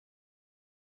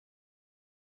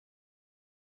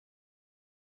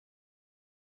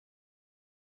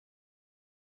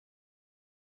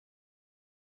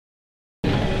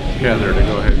Heather to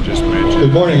go ahead and just mention.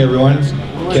 Good morning, everyone.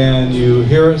 Can you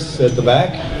hear us at the back?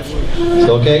 It's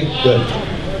okay? Good.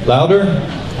 Louder?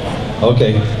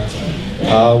 Okay.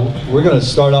 We're going to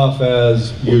start off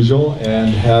as usual and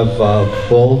have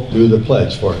Bull do the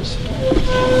pledge for us.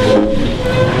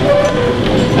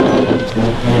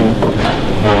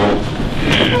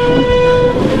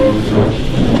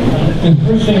 The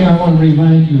first thing I want to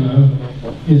remind you of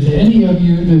is any of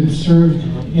you that served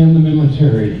in the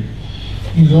military,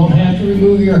 you don't have to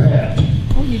remove your hat.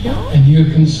 Oh, you don't? And you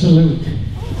can salute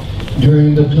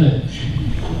during the pledge.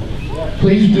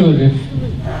 Please do it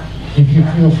if you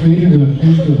feel free to do it.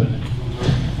 Please do it.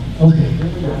 Okay.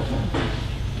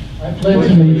 I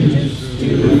pledge allegiance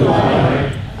to the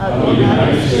flag of the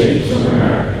United States of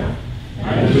America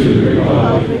and to the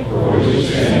republic for which it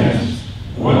stands,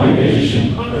 one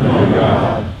nation, under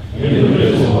God,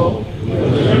 indivisible,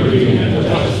 with liberty and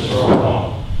justice for all.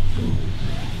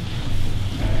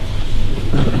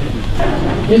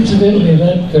 Incidentally,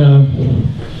 that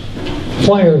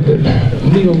flyer that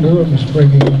Neil Durham is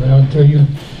bringing around to you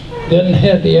doesn't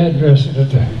have the address at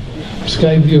the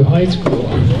Skyview High School.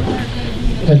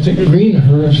 That's at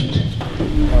Greenhurst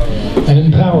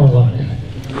and Power Line.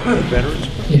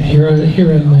 Yeah,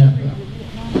 here in Napa.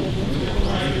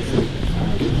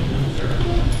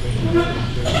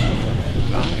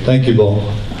 Thank you, Bull.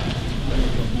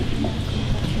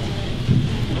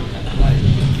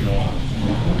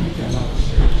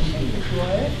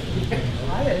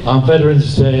 On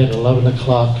Veterans Day at 11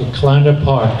 o'clock in Kleiner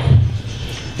Park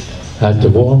at the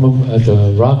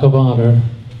Rock of Honor,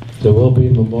 there will be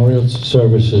memorial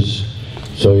services,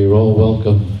 so you're all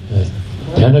welcome. At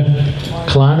 10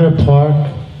 Kleiner Park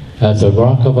at the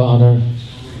Rock of Honor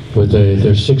with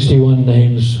there's 61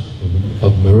 names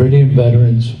of Meridian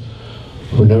veterans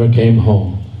who never came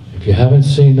home. If you haven't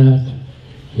seen that,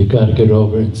 you've got to get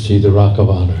over and see the Rock of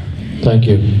Honor. Thank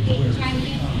you.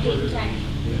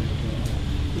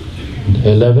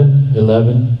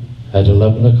 11 at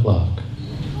 11 o'clock.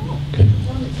 Okay.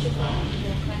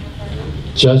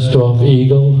 Just off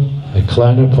Eagle at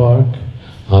Kleiner Park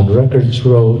on Records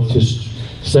Road. Just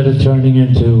instead of turning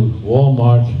into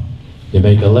Walmart, you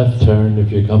make a left turn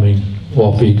if you're coming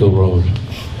off Eagle Road.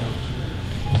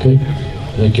 Okay,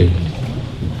 thank you.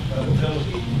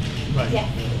 Yes.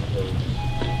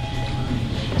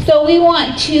 So we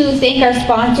want to thank our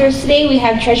sponsors today. We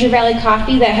have Treasure Valley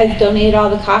Coffee that has donated all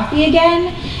the coffee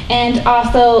again, and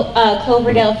also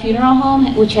Cloverdale Funeral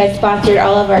Home, which has sponsored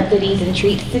all of our goodies and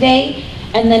treats today.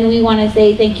 And then we want to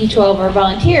say thank you to all of our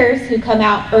volunteers who come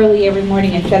out early every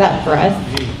morning and set up for us.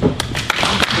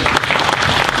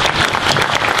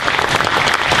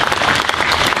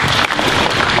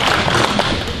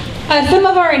 Some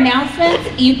of our announcements,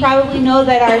 you probably know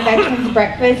that our Veterans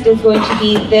Breakfast is going to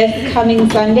be this coming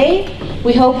Sunday.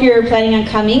 We hope you're planning on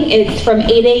coming. It's from 8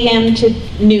 a.m. to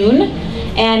noon,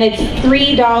 and it's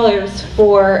 $3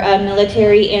 for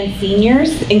military and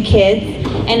seniors and kids,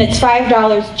 and it's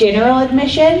 $5 general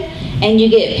admission, and you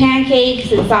get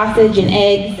pancakes and sausage and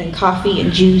eggs and coffee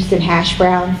and juice and hash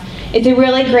browns. It's a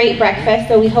really great breakfast,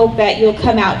 so we hope that you'll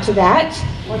come out to that.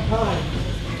 What time?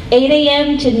 8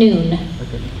 a.m. to noon.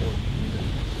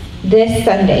 This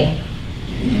Sunday.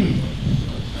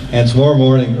 And tomorrow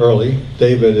morning early,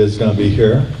 David is going to be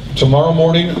here. Tomorrow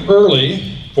morning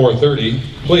early, 4:30,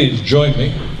 please join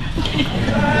me.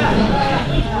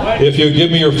 If you give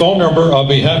me your phone number, I'll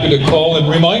be happy to call and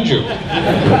remind you.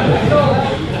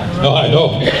 No, I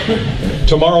know.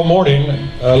 Tomorrow morning,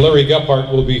 Larry Gephardt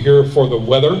will be here for the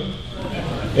weather.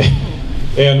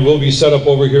 And we'll be set up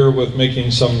over here with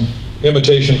making some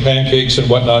imitation pancakes and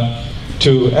whatnot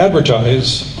to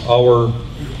advertise our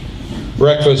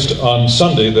breakfast on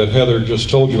Sunday that Heather just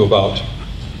told you about.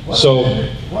 What are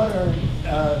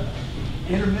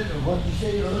intermittent, what did you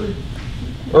say, early?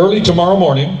 Early tomorrow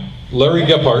morning, Larry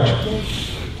Gephardt.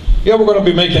 Yeah, we're going to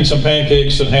be making some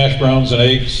pancakes and hash browns and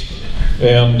eggs,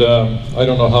 and I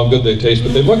don't know how good they taste,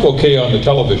 but they look okay on the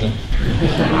television.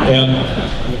 And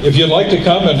if you'd like to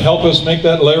come and help us make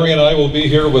that, Larry and I will be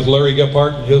here with Larry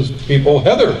Gephardt and his people.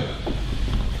 Heather.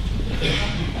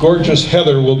 Gorgeous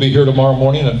Heather will be here tomorrow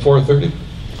morning at 4:30.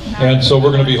 And so we're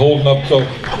going to be holding up. So,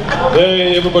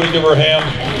 hey, everybody give her a hand.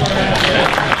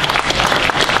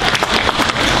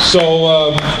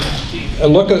 So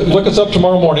look us up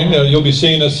tomorrow morning. You'll be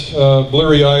seeing us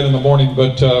bleary-eyed in the morning,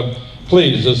 but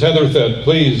please, as Heather said,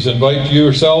 please invite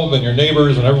yourself and your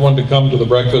neighbors and everyone to come to the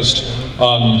breakfast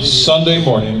on Sunday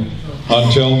morning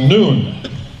until noon.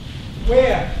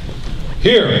 Where?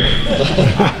 Here.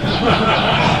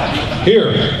 Here,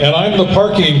 and I'm the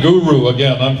parking guru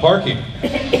again. I'm parking.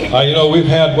 You know, we've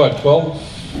had, what, 12?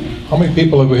 How many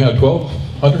people have we had? 12?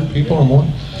 100 people or more.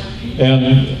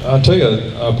 And I'll tell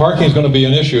you, parking is going to be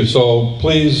an issue, so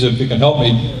please, if you can help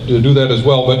me to do that as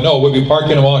well. But no, we'll be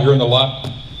parking them all here in the lot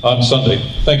on Sunday.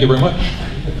 Thank you very much.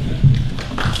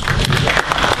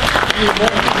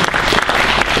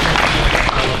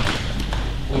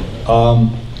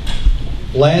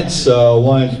 Lance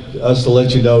wanted us to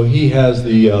let you know he has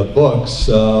the books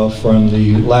from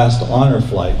the last honor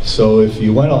flight. So if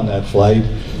you went on that flight,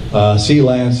 see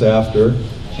Lance after,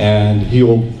 and he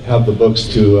will have the books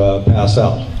to pass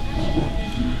out.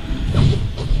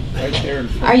 Right there in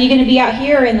front. Are you going to be out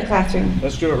here or in the classroom?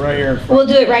 Let's do it right here in front. We'll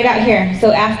do it right out here.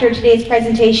 So after today's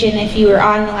presentation, if you were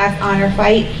on the last honor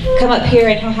flight, come up here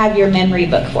and he'll have your memory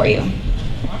book for you.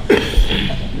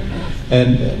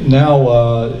 And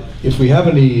now, if we have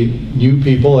any new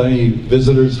people, any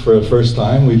visitors for the first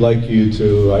time, we'd like you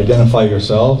to identify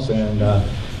yourselves, and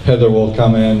Heather will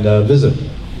come and visit.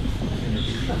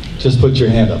 Just put your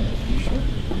hand up.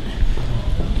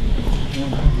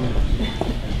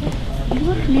 You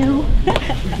look new. Can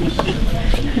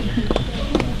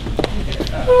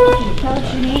you tell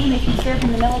us your name, if you served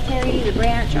in the military, the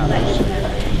branch, all that shit?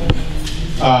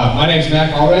 My name's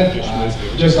Matt Allred.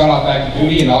 Just got off active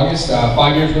duty in August.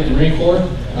 5 years with the Marine Corps.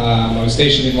 I was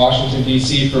stationed in Washington,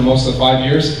 D.C. for most of the 5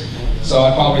 years. So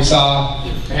I probably saw a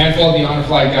handful of the honor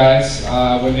flight guys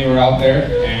when they were out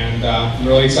there. And I'm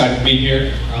really excited to be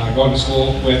here, going to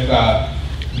school with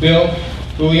Bill,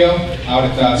 Julio, out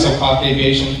at Silcock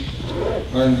Aviation.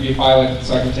 Learn to be a pilot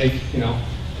so I can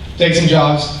take some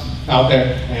jobs out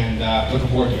there, and looking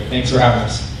forward to it. Thanks for having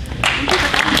us.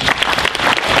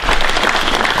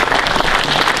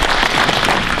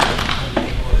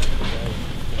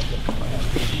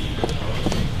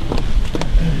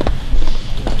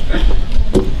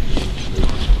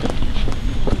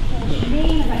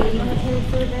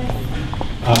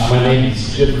 My name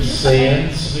is Jim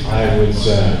Sands. I was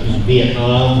in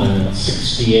Vietnam in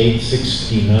 68,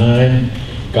 69.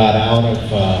 Got out of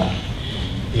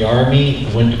the Army,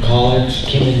 went to college,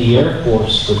 came in the Air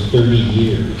Force for 30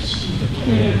 years.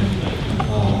 And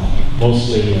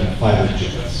mostly fighter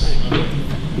jets.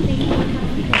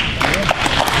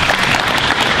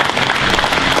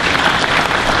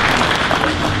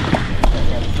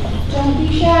 Don't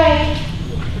be shy.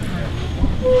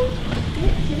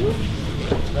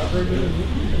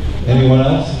 Anyone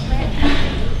else?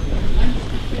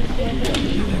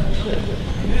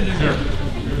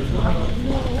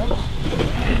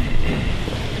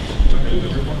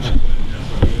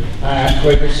 I'm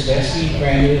Quaker Sadesky,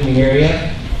 brand new in the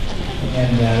area,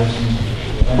 and I was in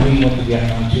Army, went to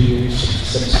Vietnam 2 years,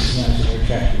 66 months as air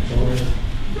traffic controller,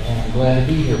 and I'm glad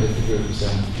to be here with the group. So.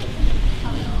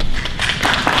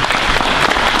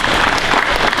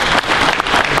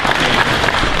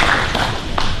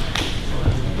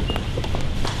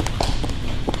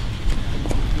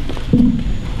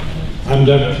 I'm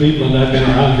Doug Cleveland. I've been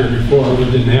around here before. I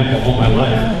lived in Nampa all my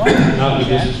life. Not with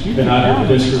this, been out here with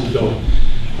this group though.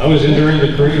 I was in during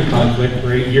the Korean conflict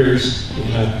for 8 years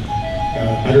in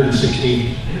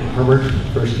 116 Armored,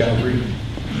 1st Cavalry.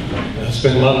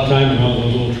 Spent a lot of time in one of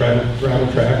those little travel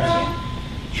tracks.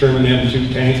 Sherman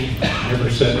M2 tank. Never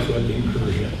set foot in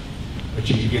Korea. But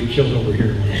you could get killed over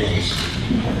here in one of those.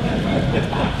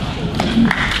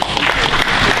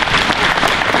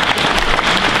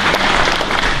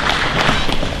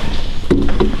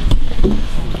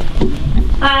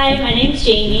 Hi, my name's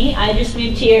Jamie. I just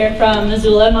moved here from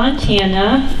Missoula,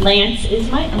 Montana. Lance is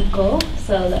my uncle,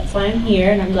 so that's why I'm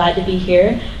here, and I'm glad to be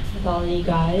here with all of you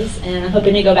guys. And I'm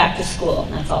hoping to go back to school,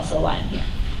 and that's also why I'm here.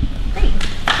 Great.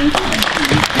 Thank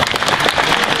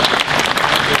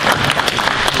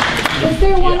you. Is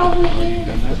there one over here?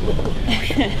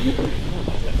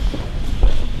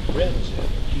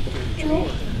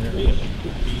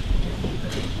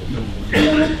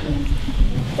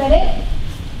 Is that it?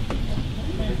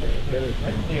 You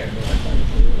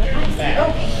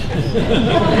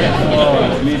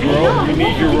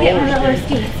need your roller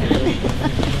skates.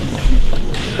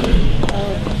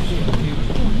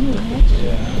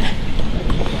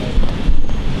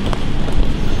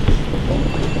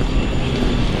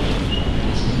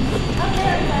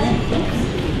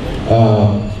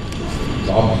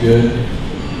 Bob Good,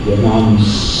 Vietnam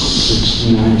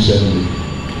 69,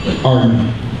 70,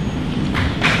 Army.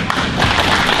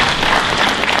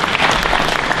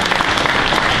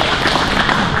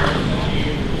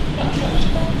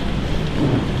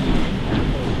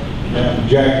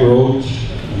 Jack Rhodes,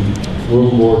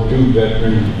 World War II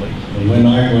veteran, and when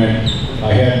I went,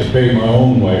 I had to pay my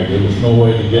own way. There was no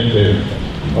way to get there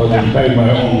other than pay my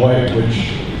own way,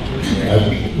 which I was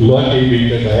lucky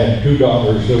because I had 2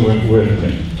 daughters that went with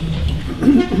me.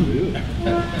 So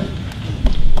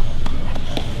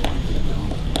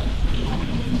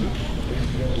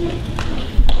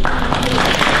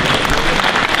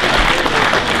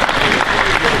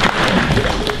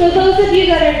those of you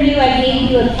that are new, I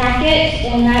gave you a packet,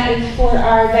 and that is for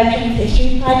our Veterans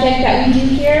History Project that we do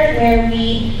here, where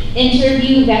we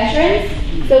interview veterans.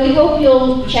 So we hope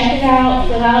you'll check it out,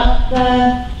 fill out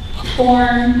the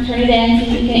form, turn it in,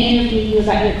 so we can interview you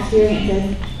about your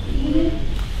experiences.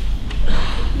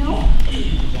 No?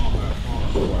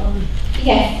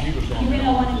 Yes. You're going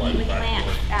to want to meet with Lance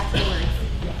afterwards.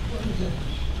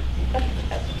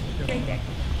 Right there.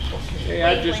 Hey,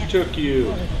 I just took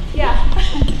you. Yeah.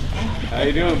 How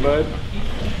you doing, bud?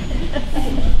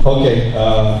 Okay,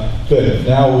 good.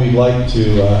 Now we'd like to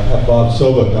have Bob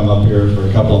Soba come up here for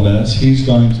a couple of minutes. He's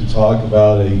going to talk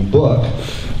about a book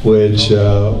which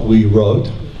we wrote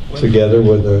together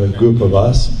with a group of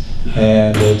us,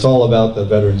 and it's all about the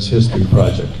Veterans History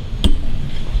Project.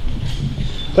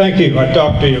 Thank you. I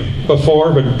talked to you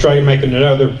before, but try to make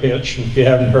another pitch. If you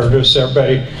haven't heard us,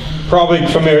 everybody probably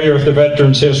familiar with the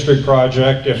Veterans History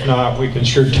Project. If not, we can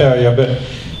sure tell you. But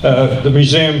the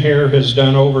museum here has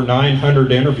done over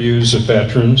 900 interviews of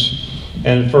veterans.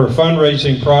 And for a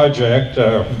fundraising project,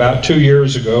 about 2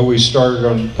 years ago, we started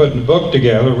on putting the book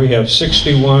together. We have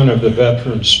 61 of the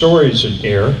veteran stories in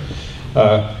here.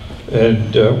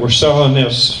 We're selling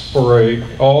this for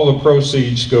all the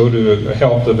proceeds go to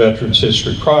help the Veterans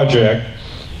History Project.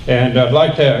 And I'd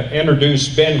like to introduce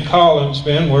Ben Collins.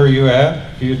 Ben, where are you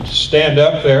at? If you'd stand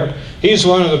up there. He's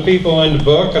one of the people in the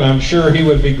book, and I'm sure he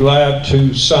would be glad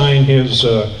to sign his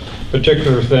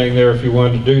particular thing there if you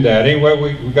wanted to do that. Anyway,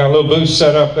 we got a little booth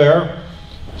set up there.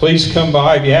 Please come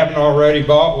by if you haven't already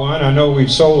bought one. I know we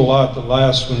sold a lot the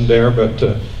last one there, but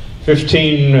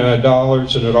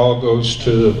 $15 and it all goes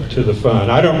to the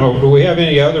fund. I don't know, do we have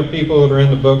any other people that are in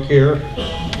the book here?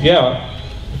 Yeah.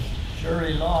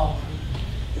 Shirley Law.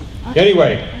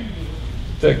 Anyway,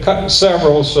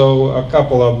 several, so a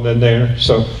couple of them in there.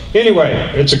 So anyway,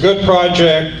 it's a good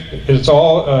project. It's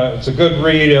a good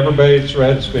read. Everybody that's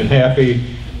read it's been happy.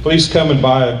 Please come and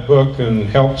buy a book and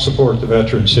help support the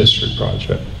Veterans History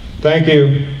Project. Thank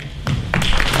you.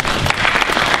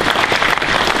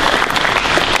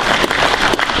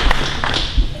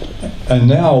 And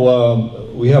now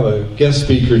we have a guest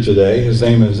speaker today. His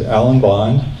name is Alan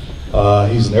Bonde.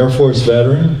 He's an Air Force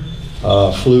veteran,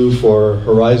 flew for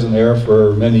Horizon Air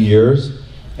for many years,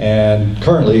 and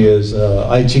currently is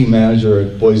IT manager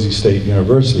at Boise State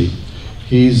University.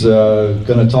 He's going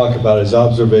to talk about his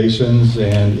observations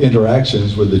and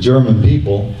interactions with the German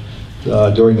people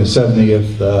during the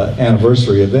 70th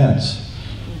anniversary events.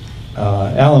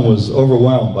 Alan was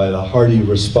overwhelmed by the hearty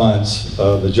response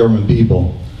of the German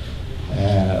people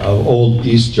of old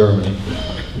East Germany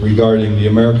regarding the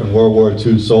American World War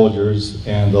II soldiers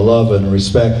and the love and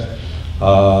respect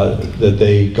that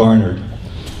they garnered.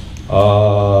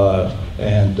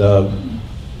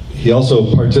 He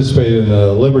also participated in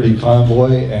the Liberty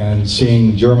Convoy and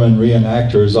seeing German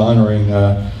reenactors honoring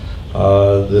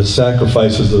the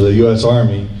sacrifices of the U.S.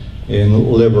 Army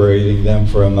in liberating them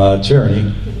from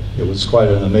tyranny. It was quite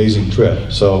an amazing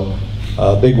trip. So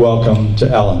big welcome to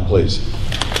Alan, please.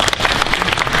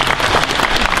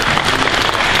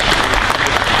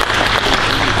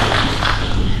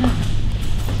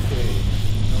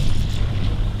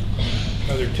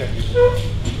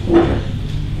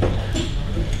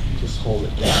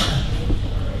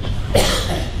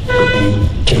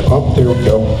 Up, there we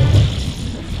go.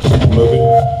 Move it.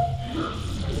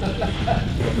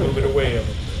 Move it away of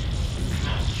it.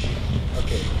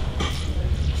 Okay.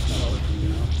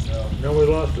 No, we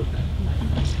lost it.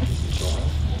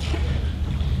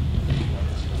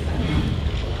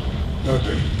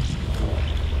 Okay.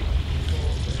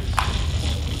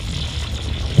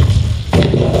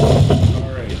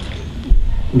 All right.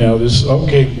 Now this,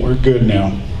 okay, we're good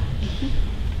now.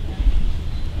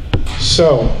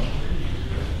 So,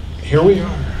 here we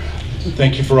are.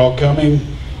 Thank you for all coming.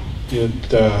 I'm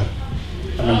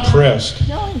impressed.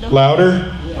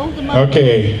 Louder?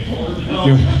 Okay.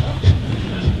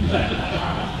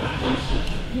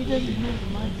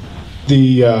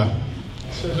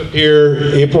 It says up here,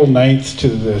 April 9th to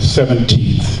the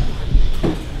 17th.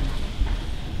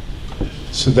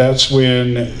 So that's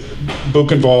when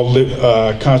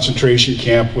Buchenwald concentration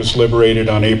camp was liberated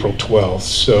on April 12th.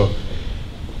 So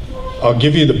I'll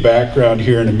give you the background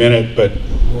here in a minute, but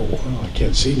I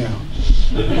can't see now.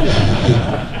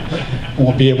 I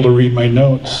won't be able to read my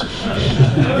notes.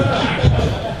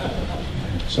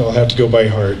 So I'll have to go by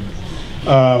heart.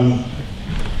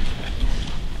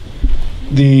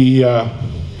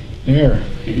 There.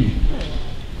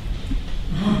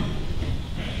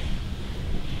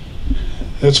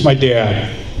 That's my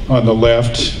dad on the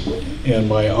left and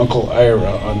my Uncle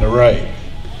Ira on the right.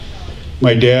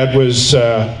 My dad was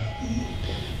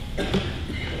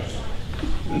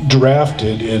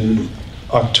drafted in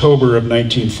October of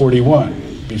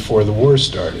 1941, before the war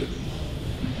started.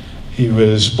 He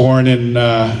was born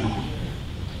on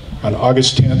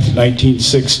August 10th,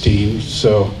 1916,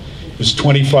 so he was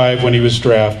 25 when he was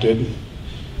drafted,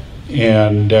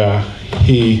 and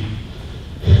he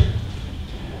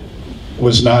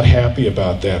was not happy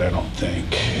about that, I don't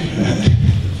think.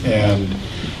 And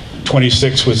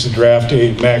 26 was the draft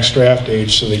age, max draft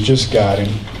age, so they just got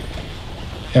him.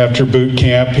 After boot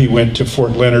camp, he went to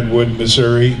Fort Leonard Wood,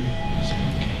 Missouri,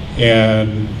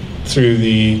 and through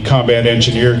the combat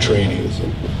engineer training.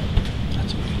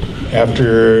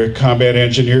 After combat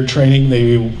engineer training,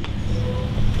 they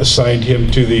assigned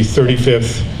him to the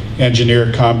 35th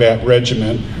Engineer Combat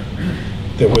Regiment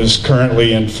that was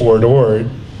currently in Fort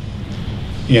Ord.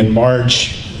 In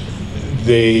March,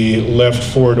 they left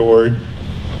Fort Ord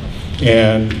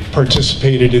and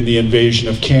participated in the invasion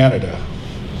of Canada.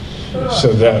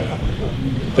 So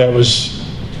that was,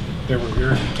 there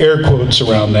were air quotes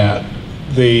around that.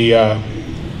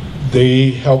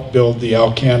 They helped build the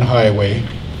Alcan Highway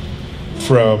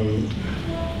from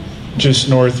just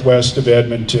northwest of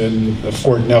Edmonton, the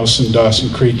Fort Nelson,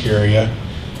 Dawson Creek area,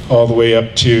 all the way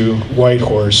up to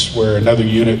Whitehorse, where another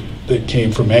unit that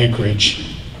came from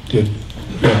Anchorage did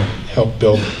help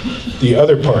build the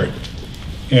other part.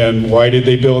 And why did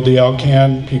they build the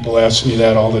Alcan? People ask me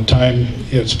that all the time.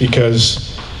 It's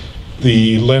because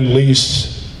the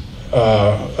Lend-Lease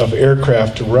of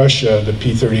aircraft to Russia, the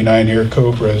P-39 Air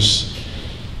Cobras,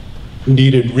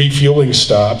 needed refueling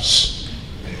stops,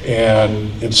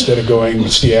 and instead of going to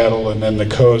Seattle and then the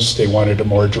coast, they wanted a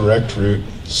more direct route.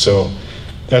 So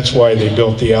that's why they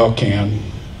built the Alcan.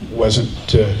 It wasn't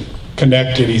to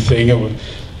connect anything,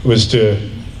 it was to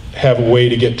have a way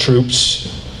to get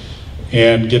troops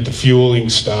and get the fueling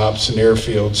stops and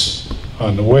airfields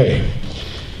on the way.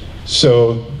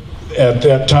 So at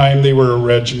that time, they were a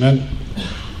regiment.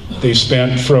 They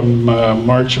spent from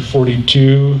March of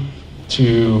 42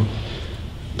 to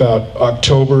about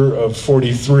October of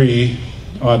 43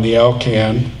 on the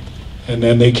Alcan, and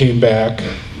then they came back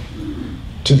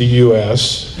to the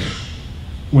US,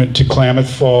 went to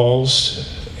Klamath Falls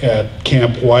at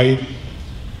Camp White,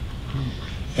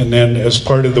 and then as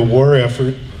part of the war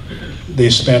effort, they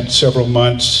spent several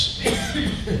months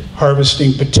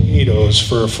harvesting potatoes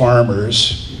for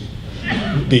farmers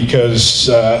because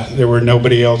there were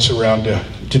nobody else around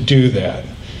to do that.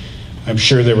 I'm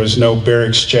sure there was no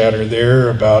barracks chatter there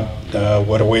about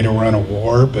what a way to run a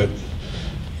war, but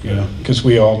you know, because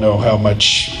we all know how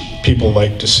much people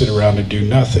like to sit around and do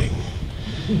nothing.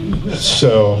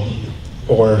 So,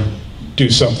 or do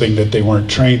something that they weren't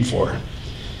trained for.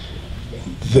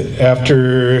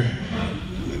 After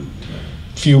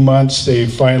a few months, they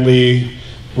finally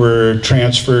were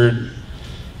transferred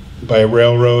by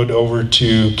railroad over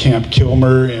to Camp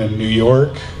Kilmer in New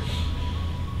York.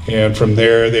 And from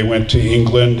there, they went to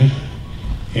England.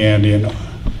 And in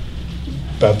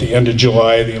about the end of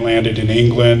July, they landed in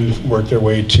England, worked their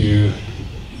way to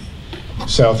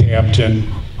Southampton,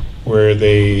 where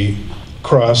they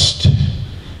crossed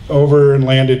over and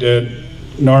landed at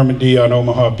Normandy on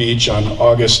Omaha Beach on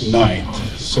August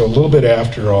 9th. So a little bit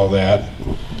after all that,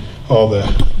 all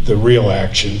the real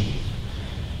action.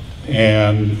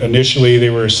 And initially they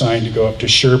were assigned to go up to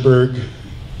Cherbourg,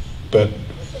 but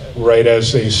right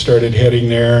as they started heading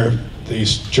there,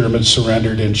 these Germans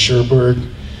surrendered in Cherbourg.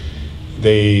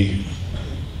 They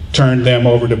turned them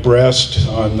over to Brest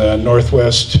on the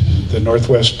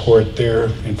northwest port there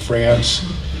in France.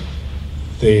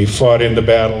 They fought in the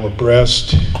Battle of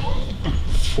Brest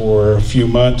for a few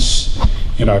months.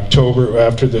 In October,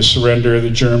 after the surrender of the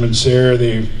Germans there,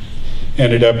 they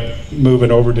ended up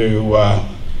moving over to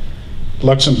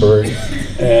Luxembourg,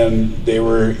 and they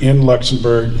were in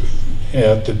Luxembourg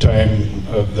at the time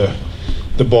of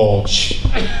the Bulge.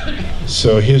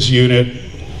 So his unit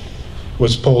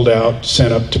was pulled out,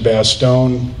 sent up to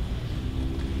Bastogne.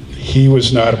 He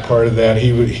was not a part of that.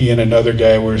 He and another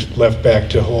guy were left back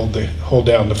to hold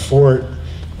down the fort,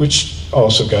 which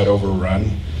also got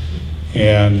overrun.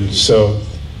 And so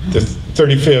the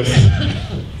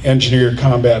 35th Engineer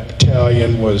Combat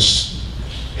Battalion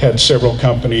had several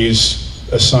companies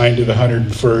assigned to the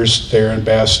 101st there in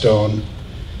Bastogne.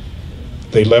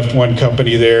 They left one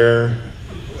company there,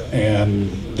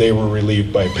 and they were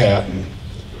relieved by Patton.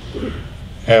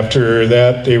 After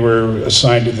that, they were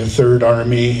assigned to the 3rd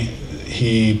Army.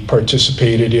 He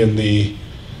participated in the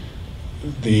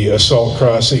assault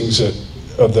crossings at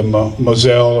of the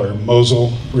Moselle or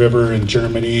Mosel River in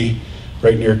Germany,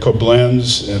 right near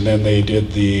Koblenz, and then they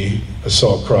did the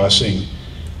assault crossing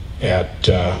at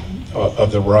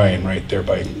of the Rhine right there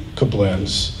by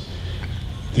Koblenz.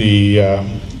 The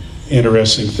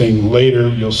interesting thing later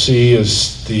you'll see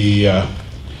is the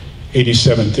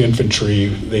 87th Infantry.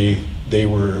 They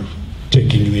were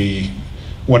taking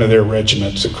one of their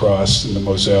regiments across in the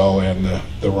Moselle and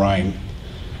the Rhine.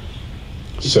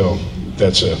 So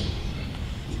that's a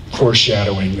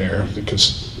foreshadowing there,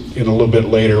 because in a little bit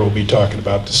later we'll be talking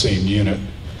about the same unit.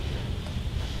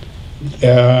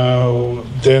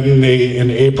 Then in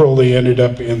April they ended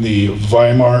up in the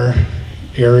Weimar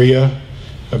area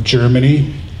of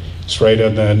Germany. It's right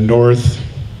on the north,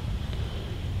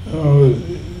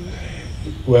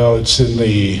 well, it's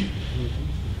in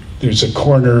there's a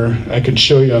corner, I can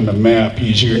show you on the map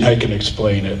easier than I can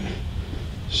explain it.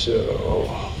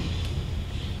 So,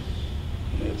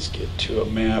 let's get to a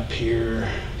map here.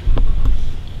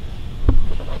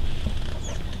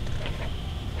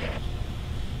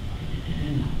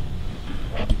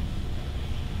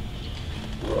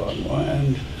 Wrong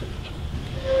one.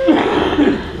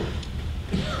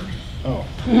 Oh,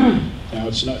 now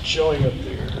it's not showing up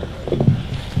there.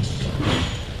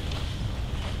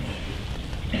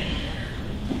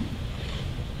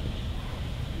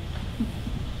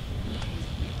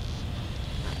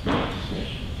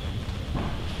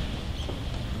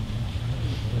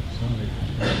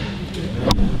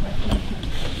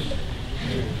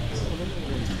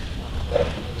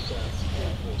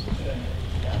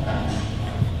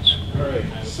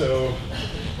 So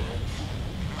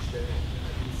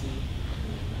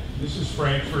this is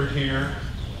Frankfurt here.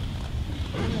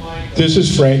 This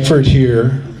is Frankfurt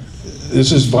here.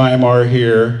 This is Weimar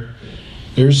here.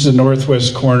 There's the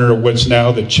northwest corner of what's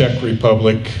now the Czech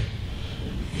Republic.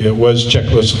 It was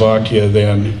Czechoslovakia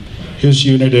then. His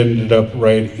unit ended up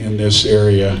right in this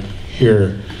area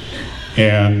here.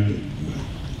 And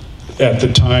at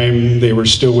the time, they were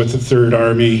still with the 3rd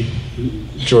Army,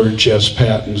 George S.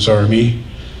 Patton's army.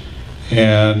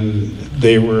 And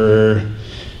they were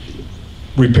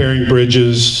repairing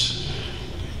bridges,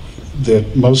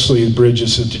 that mostly the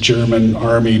bridges that the German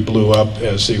army blew up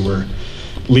as they were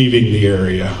leaving the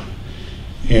area.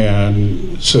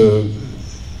 And so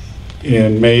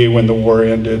in May, when the war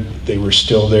ended, they were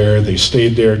still there. They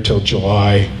stayed there till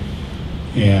July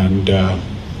and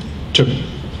took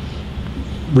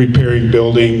repairing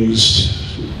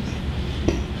buildings,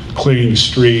 cleaning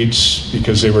streets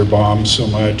because they were bombed so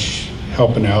much,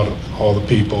 helping out all the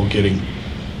people, getting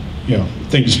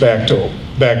things back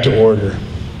to order.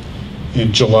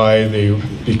 In July,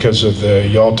 because of the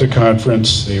Yalta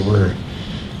Conference, they were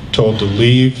told to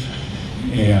leave,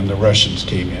 and the Russians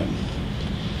came in.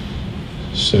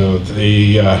 So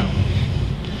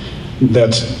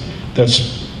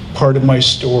that's part of my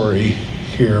story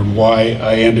here, why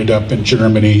I ended up in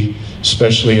Germany,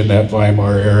 especially in that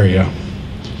Weimar area.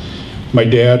 My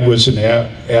dad was an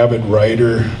avid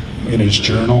writer in his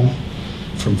journal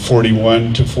from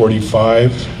 41 to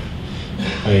 45.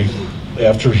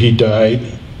 After he died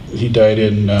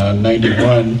in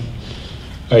 91,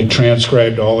 I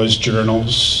transcribed all his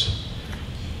journals.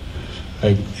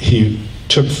 He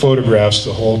took photographs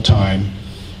the whole time.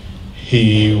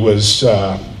 He was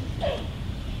on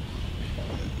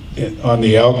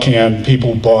the Alcan,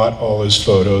 people bought all his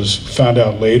photos. Found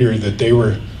out later that they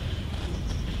were,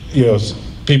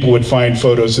 people would find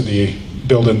photos of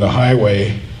building the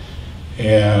highway,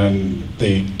 and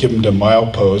they give them to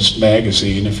Milepost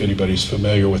magazine, if anybody's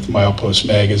familiar with Milepost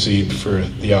magazine for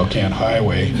the Alcan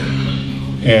Highway.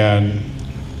 And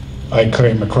I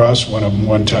came across one of them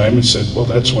one time and said, well,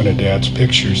 that's one of Dad's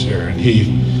pictures there. And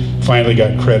he finally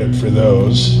got credit for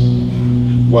those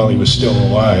while he was still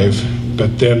alive.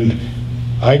 But then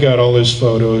I got all his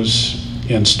photos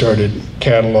and started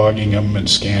cataloging them and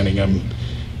scanning them.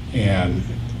 And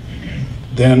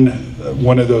then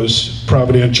one of those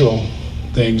providential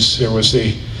things, there was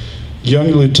a young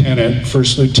lieutenant,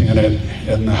 first lieutenant,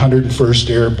 in the 101st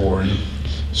Airborne.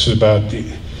 This was about the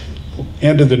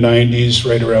end of the 90s,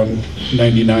 right around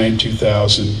 99,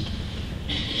 2000,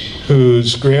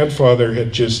 whose grandfather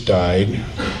had just died,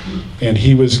 and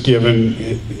he was given,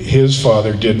 his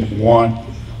father didn't want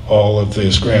all of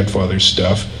his grandfather's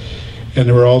stuff, and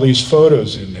there were all these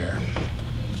photos in there.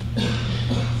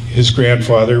 His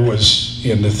grandfather was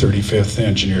in the 35th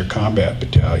Engineer Combat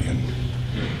Battalion.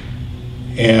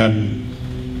 And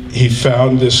he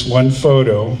found this one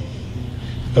photo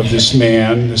of this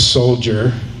man, this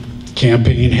soldier,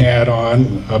 campaign hat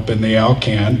on, up in the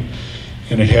Alcan,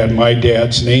 and it had my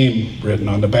dad's name written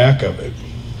on the back of it.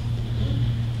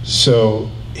 So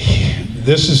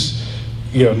this is,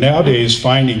 you know, nowadays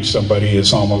finding somebody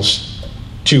is almost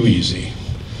too easy.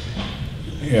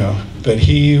 You know, but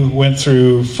he went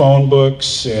through phone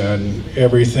books and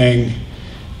everything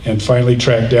and finally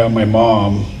tracked down my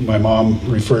mom. My mom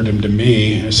referred him to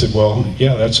me. I said, well,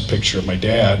 yeah, that's a picture of my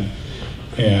dad,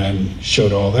 and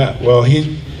showed all that. Well,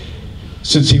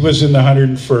 since he was in the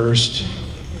 101st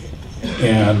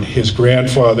and his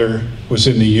grandfather was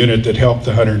in the unit that helped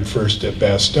the 101st at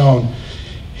Bastogne,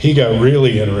 he got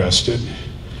really interested.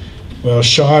 Well,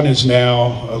 Sean is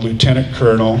now a lieutenant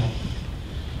colonel.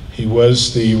 He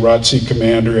was the ROTC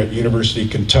commander at University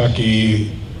of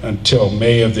Kentucky until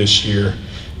May of this year.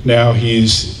 Now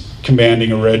he's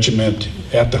commanding a regiment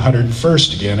at the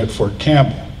 101st again at Fort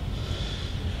Campbell.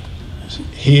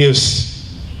 He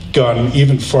has gone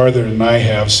even farther than I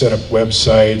have, set up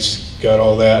websites, got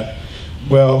all that.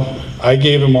 Well, I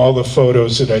gave him all the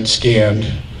photos that I'd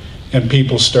scanned, and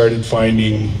people started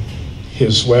finding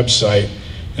his website,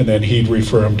 and then he'd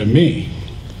refer them to me.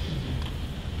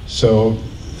 So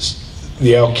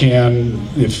the Alcan,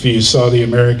 if you saw the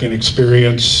American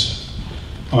Experience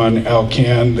on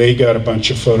Alcan, they got a bunch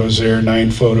of photos there,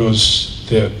 9 photos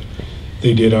that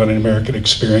they did on an American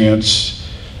Experience.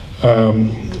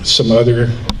 Some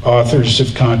other authors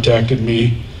have contacted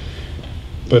me,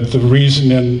 but the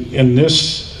reason in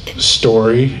this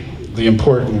story, the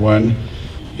important one,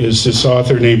 is this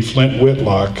author named Flint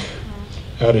Whitlock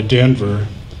out of Denver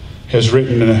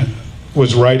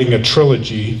was writing a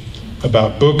trilogy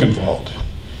about Buchenwald.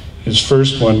 His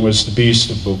first one was The Beast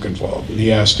of Buchenwald, and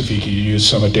he asked if he could use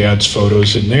some of Dad's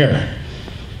photos in there.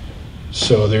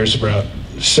 So there's about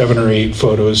 7 or 8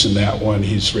 photos in that one.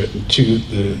 He's written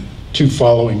the 2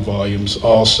 following volumes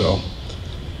also.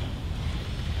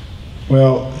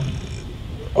 Well,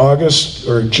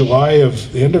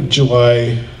 the end of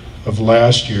July of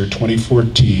last year,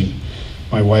 2014,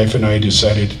 my wife and I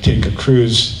decided to take a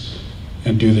cruise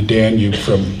and do the Danube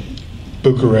from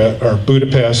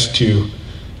Budapest to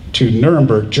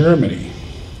Nuremberg, Germany.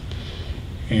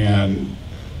 And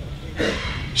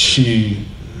she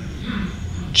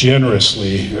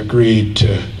generously agreed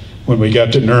to, when we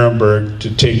got to Nuremberg,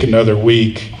 to take another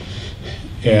week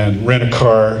and rent a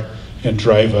car and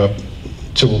drive up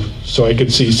so I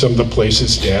could see some of the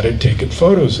places Dad had taken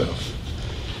photos of.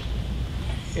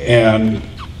 And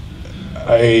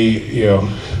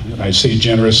I say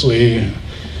generously,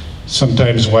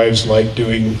 sometimes wives like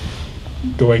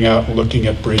going out and looking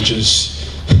at bridges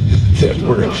that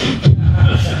were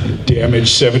damaged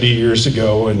 70 years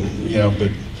ago, and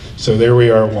but so there we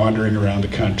are wandering around the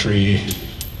country,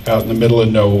 out in the middle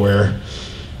of nowhere,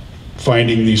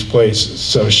 finding these places.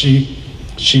 So she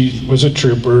was a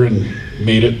trooper and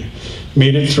made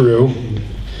it through.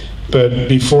 But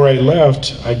before I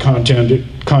left, I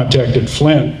contacted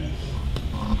Flint,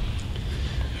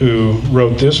 who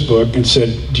wrote this book, and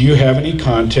said, do you have any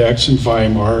contacts in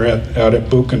Weimar out at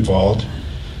Buchenwald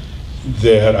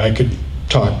that I could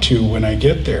talk to when I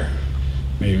get there?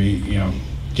 Maybe,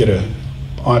 get a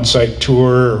on-site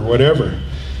tour or whatever.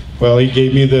 Well, he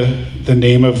gave me the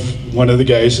name of one of the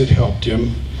guys that helped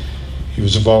him. He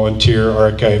was a volunteer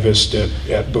archivist at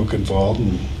Buchenwald,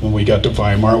 and when we got to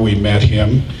Weimar, we met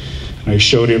him. And I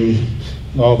showed him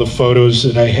all the photos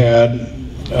that I had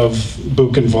of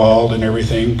Buchenwald and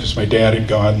everything, because my dad had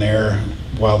gone there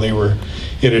while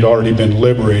it had already been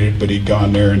liberated, but he'd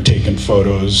gone there and taken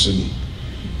photos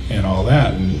and all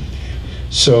that. And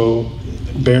so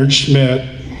Bernd Schmidt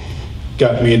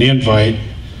got me an invite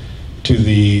to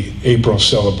the April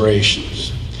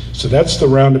celebrations. So that's the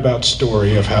roundabout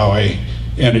story of how I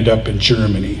ended up in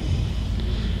Germany.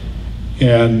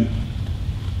 And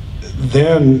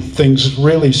then things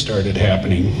really started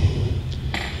happening.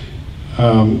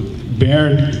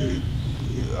 Bernd,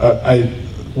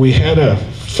 we had a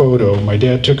photo, my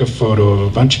dad took a photo of a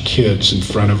bunch of kids in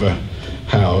front of a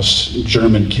house,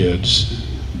 German kids,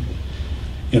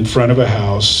 in front of a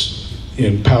house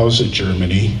in Pause,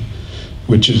 Germany,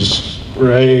 which is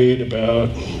right about,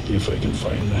 if I can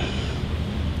find that.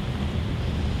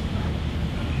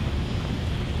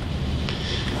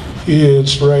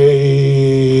 It's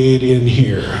right in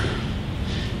here.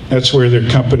 That's where their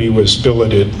company was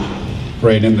billeted,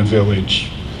 right in the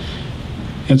village.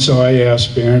 And so I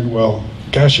asked Bernd, well,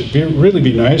 gosh, it'd really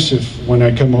be nice if when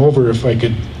I come over, if I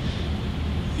could,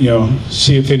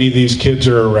 see if any of these kids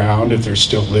are around, if they're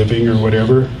still living or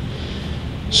whatever.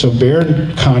 So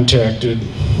Bernd contacted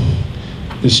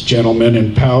this gentleman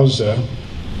in Pausa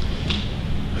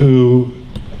who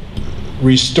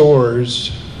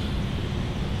restores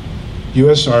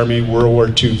U.S. Army World War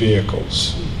II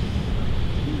vehicles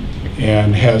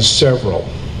and has several.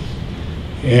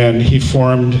 And he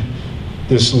formed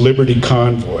this Liberty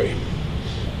Convoy,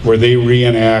 where they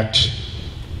reenact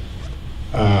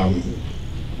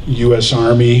U.S.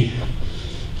 Army,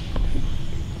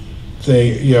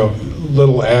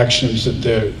 little actions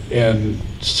and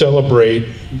celebrate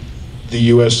the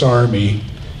U.S. Army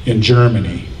in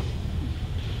Germany.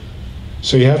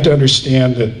 So you have to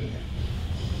understand that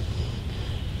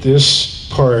this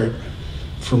part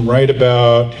from right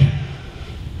about,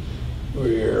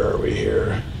 where are we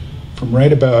here? From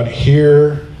right about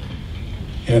here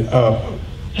and up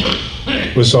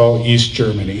was all East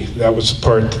Germany. That was the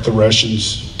part that the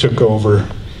Russians took over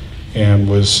and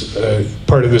was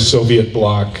part of the Soviet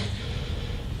bloc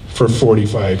for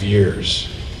 45 years.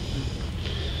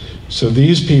 So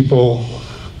these people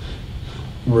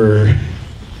were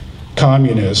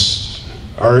communists,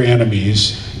 our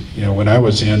enemies. When I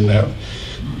was in,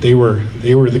 they were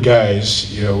the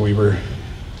guys. We were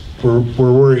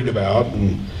worried about,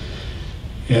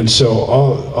 and so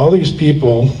all these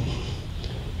people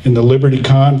in the Liberty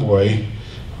Convoy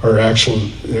are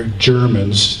they're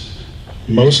Germans.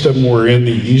 Most of them were in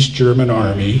the East German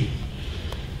Army,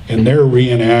 and they're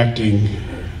reenacting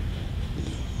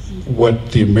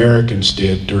what the Americans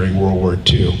did during World War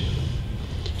II.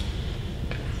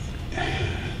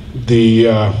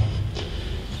 The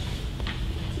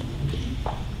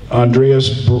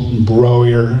Andreas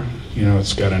Breuer,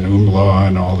 it's got an umlaut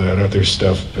and all that other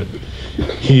stuff, but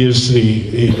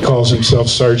he calls himself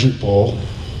Sergeant Bull.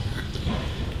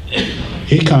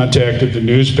 He contacted the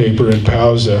newspaper in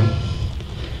Pausa.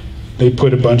 They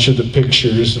put a bunch of the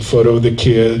pictures, a photo of the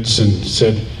kids, and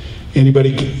said, can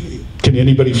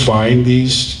anybody find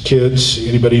these kids?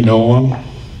 Anybody know them?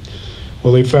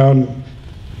 Well, they found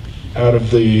out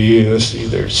of let's see,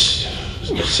 there's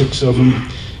 6 of them.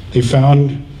 They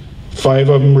found 5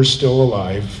 of them were still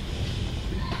alive.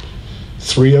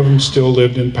 3 of them still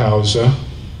lived in Pausa.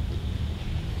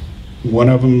 1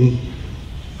 of them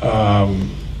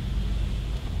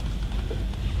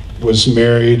was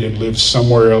married and lived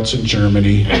somewhere else in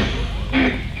Germany.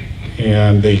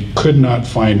 And they could not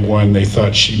find one. They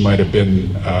thought she might have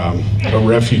been a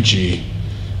refugee,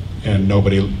 and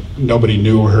nobody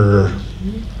knew her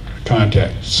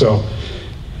contact. So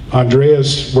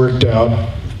Andreas worked out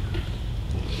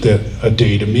a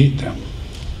day to meet them.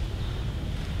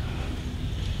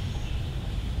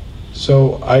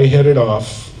 So I headed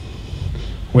off,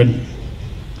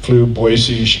 flew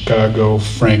Boise, Chicago,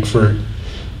 Frankfurt,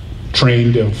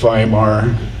 trained to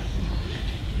Weimar,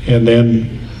 and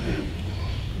then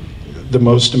the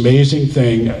most amazing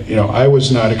thing, I was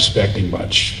not expecting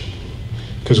much,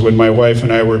 because when my wife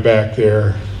and I were back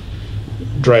there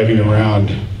driving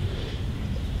around,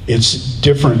 it's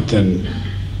different than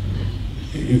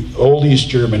old East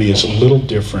Germany is a little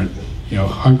different.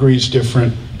 Hungary's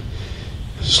different,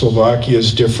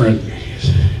 Slovakia's different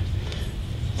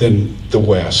than the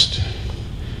West.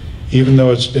 Even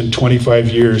though it's been 25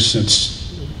 years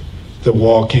since the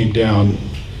wall came down,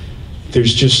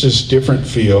 there's just this different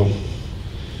feel.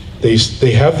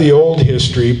 They have the old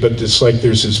history, but it's like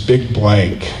there's this big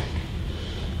blank.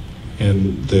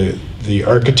 And the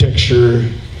architecture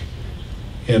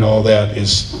and all that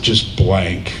is just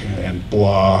blank and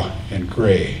blah and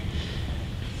gray.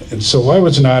 And so I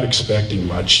was not expecting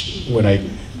much when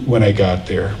I got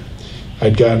there.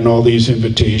 I'd gotten all these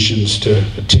invitations to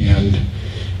attend,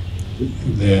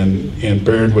 and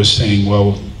Baird was saying,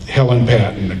 well, Helen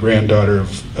Patton, the granddaughter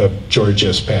of George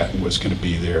S. Patton, was going to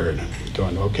be there, and I'm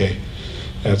going, okay,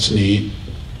 that's neat.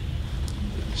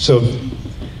 So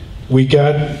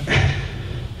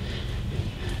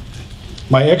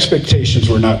my expectations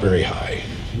were not very high.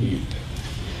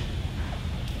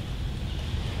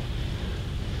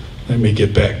 Let me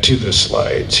get back to the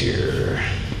slides here.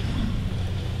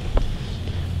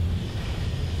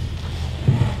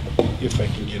 If I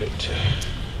can get it to...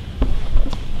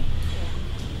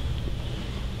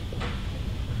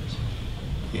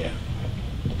 Yeah.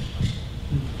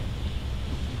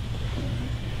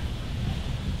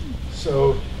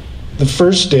 So the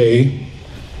first day,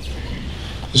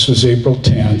 this was April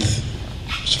 10th,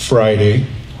 it's Friday,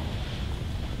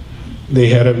 they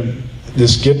had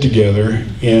this get-together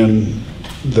in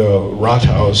the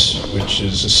Rathaus, which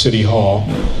is a city hall.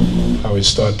 I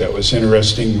always thought that was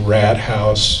interesting, rat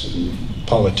house,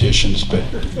 politicians, but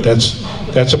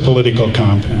that's a political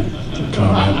comment.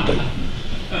 But.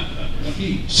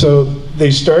 So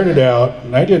they started out,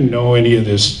 and I didn't know any of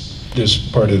this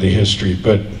part of the history,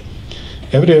 but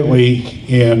evidently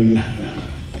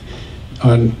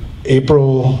on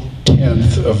April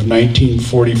 10th of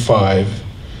 1945,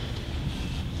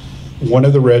 one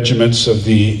of the regiments of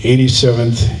the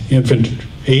 80th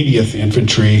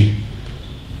Infantry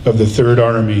of the Third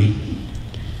Army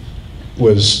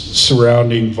was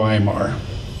surrounding Weimar.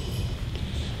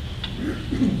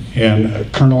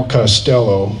 And Colonel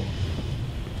Costello,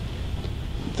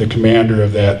 the commander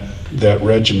of that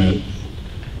regiment,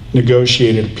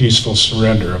 negotiated a peaceful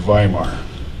surrender of Weimar.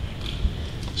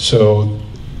 So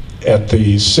at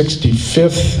the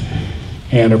 65th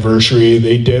anniversary,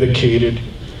 they dedicated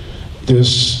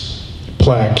this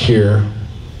plaque here.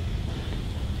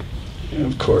 And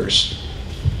of course,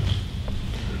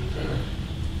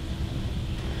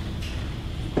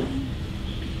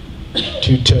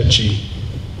 too touchy.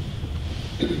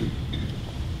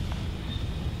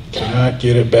 Cannot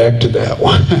get it back to that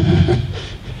one.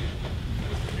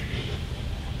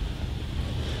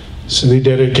 So they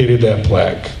dedicated that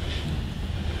plaque.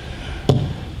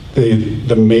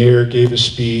 The mayor gave a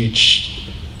speech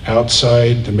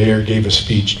outside, the mayor gave a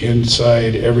speech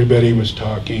inside, everybody was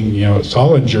talking, you know, it's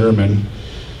all in German.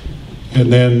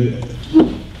 And then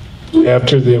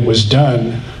after it was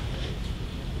done,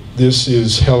 this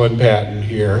is Helen Patton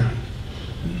here.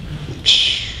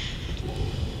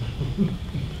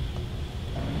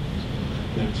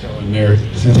 That's Helen there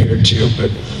too,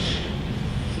 but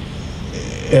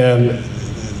and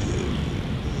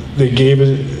they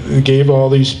gave all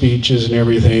these speeches and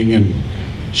everything, and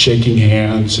shaking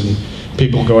hands and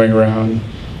people going around.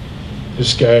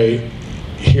 This guy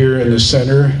here in the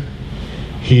center,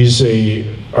 he's a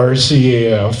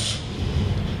RCAF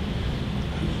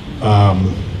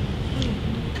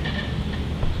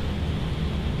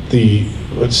he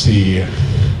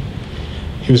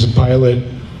was a pilot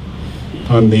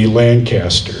on the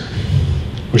Lancaster,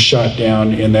 was shot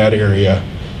down in that area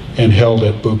and held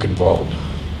at Buchenwald.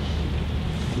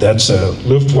 That's a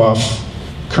Luftwaffe,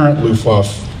 current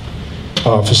Luftwaffe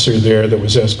officer there that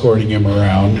was escorting him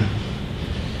around.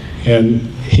 And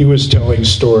he was telling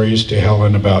stories to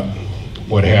Helen about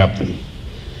what happened.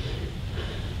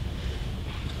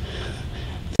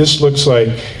 This looks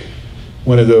like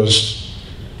one of those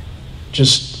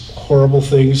just horrible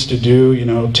things to do, you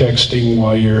know, texting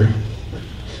while you're,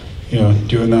 you know,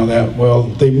 doing all that. Well,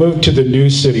 they moved to the new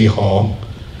city hall,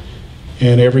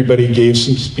 and everybody gave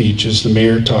some speeches. The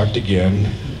mayor talked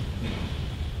again.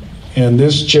 And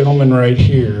this gentleman right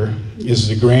here is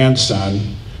the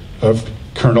grandson of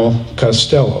Colonel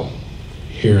Costello,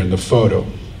 here in the photo,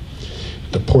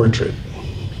 the portrait.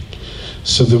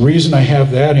 So the reason I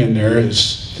have that in there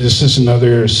is this is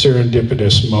another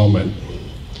serendipitous moment.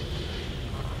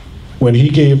 When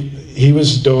he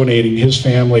was donating, his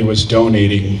family was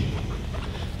donating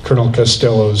Colonel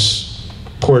Costello's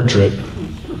portrait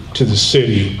to the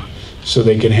city so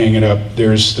they could hang it up.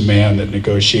 There's the man that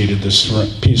negotiated this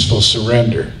peaceful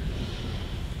surrender.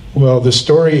 Well, the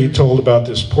story he told about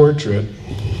this portrait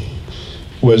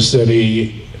was that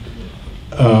a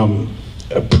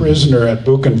prisoner at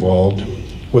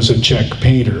Buchenwald was a Czech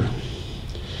painter.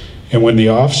 And when the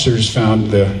officers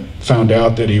found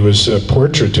out that he was a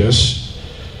portraitist,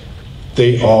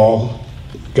 they all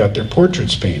got their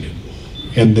portraits painted.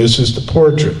 And this is the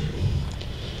portrait.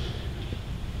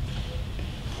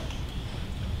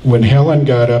 When Helen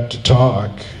got up to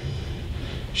talk,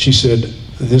 she said,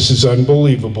 "This is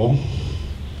unbelievable.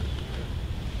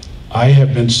 I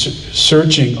have been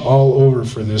searching all over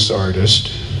for this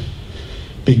artist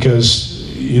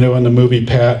because, you know, in the movie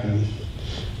Patton,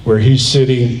 where he's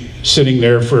sitting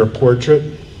there for a portrait,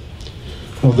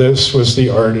 well, this was the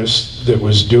artist that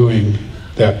was doing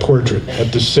that portrait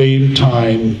at the same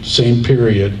time, same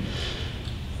period,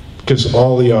 because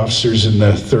all the officers in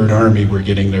the Third Army were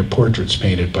getting their portraits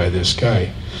painted by this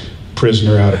guy,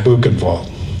 prisoner out of Buchenwald.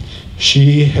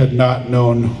 She had not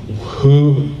known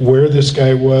where this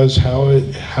guy was,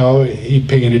 how he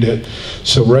painted it.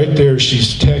 So right there,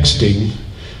 she's texting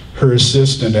her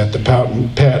assistant at the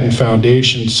Patton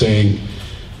Foundation saying,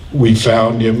 "We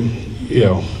found him," you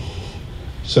know.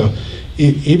 So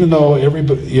even though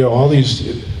everybody, you know, all these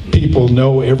people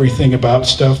know everything about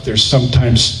stuff, there's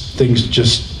sometimes things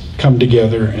just come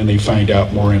together and they find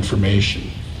out more information.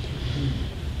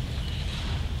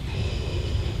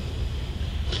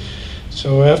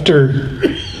 So after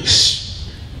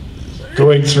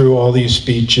going through all these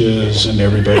speeches and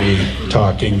everybody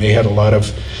talking, they had a lot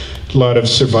of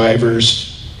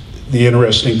survivors. The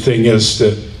interesting thing is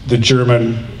that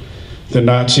the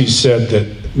Nazis said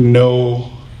that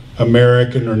no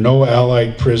American or no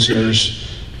Allied prisoners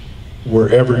were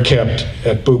ever kept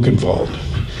at Buchenwald.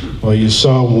 Well, you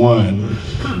saw one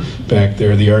back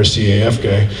there, the RCAF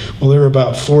guy. Well, there were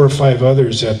about 4 or 5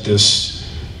 others at this,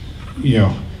 you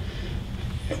know,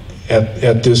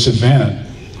 at this event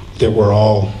that were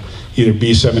all either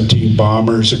B-17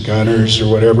 bombers or gunners or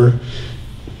whatever.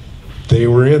 they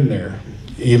were in there,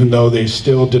 even though they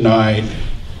still denied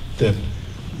that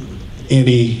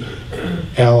any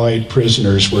Allied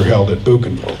prisoners were held at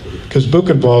Buchenwald. Because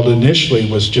Buchenwald initially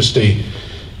was just a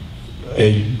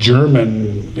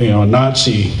German,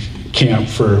 Nazi camp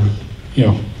for,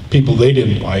 people they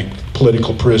didn't like,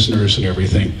 political prisoners and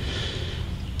everything.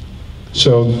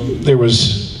 So there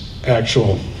was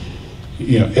actual,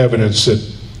 evidence that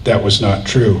that was not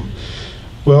true.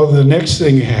 Well, the next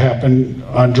thing happened,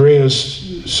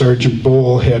 Andreas, Sergeant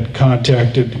Bull, had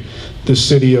contacted the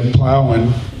city of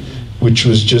Plauen, which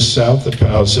was just south of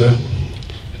Pausa,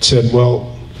 and said,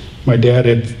 well, my dad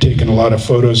had taken a lot of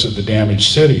photos of the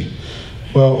damaged city.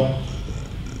 Well,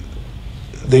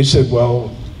 they said,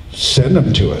 well, send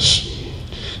them to us.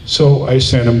 So I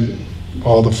sent them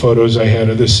all the photos I had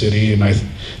of the city, and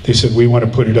they said, we want to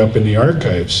put it up in the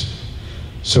archives.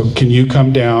 So can you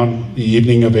come down the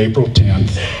evening of April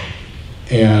 10th,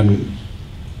 and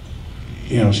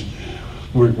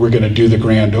we're going to do the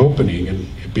grand opening, and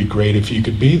it'd be great if you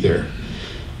could be there.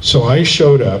 So I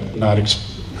showed up,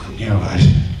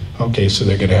 okay, so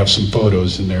they're going to have some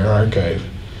photos in their archive.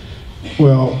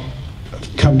 Well,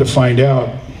 come to find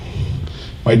out,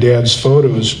 my dad's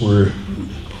photos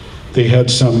they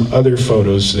had some other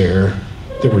photos there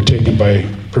that were taken by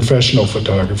professional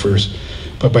photographers,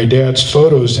 but my dad's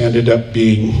photos ended up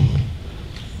being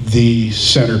the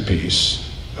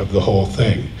centerpiece of the whole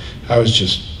thing. I was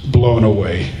just blown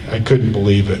away. I couldn't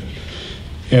believe it.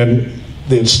 And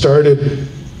it started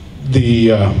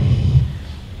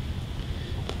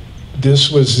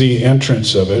this was the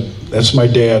entrance of it. That's my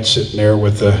dad sitting there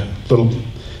with a little,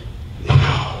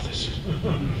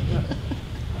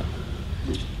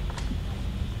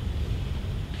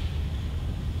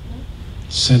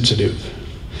 sensitive,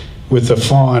 with a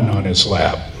fawn on his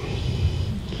lap.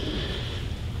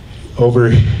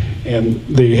 And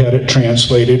they had it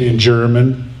translated in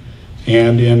German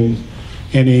and in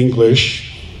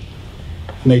English.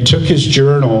 And they took his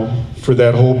journal for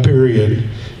that whole period,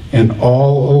 and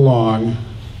all along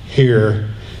here,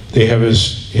 they have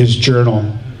his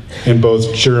journal in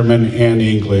both German and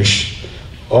English.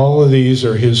 All of these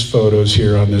are his photos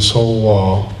here on this whole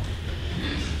wall.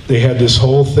 They had this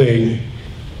whole thing,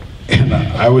 and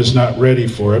I was not ready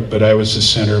for it, but I was the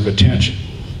center of attention.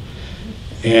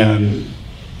 And,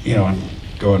 I'm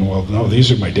going, well, no,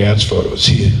 these are my dad's photos.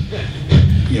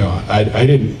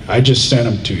 I just sent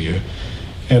them to you.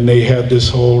 And they had this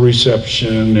whole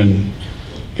reception, and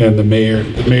the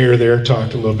mayor there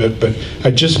talked a little bit, but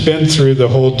I'd just been through the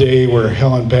whole day where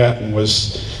Helen Patton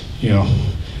was,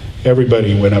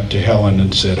 everybody went up to Helen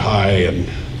and said hi, and,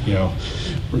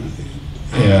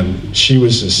 and she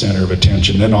was the center of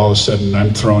attention. Then all of a sudden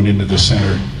I'm thrown into the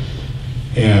center,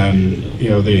 and,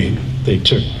 they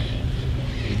took,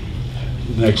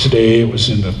 the next day it was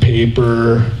in the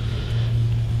paper.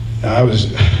 I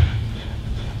was,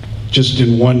 just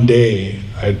in one day,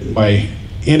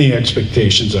 any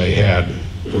expectations I had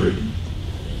were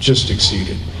just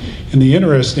exceeded. And the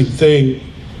interesting thing,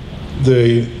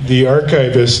 the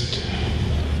archivist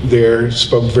there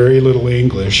spoke very little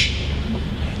English.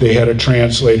 They had a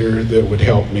translator that would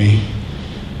help me.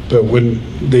 But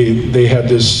when they had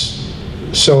this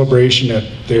celebration at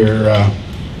their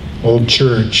old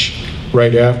church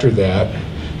right after that,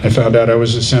 I found out I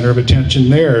was the center of attention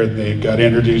there. They got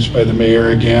introduced by the mayor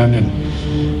again, and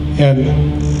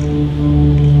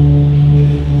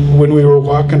when we were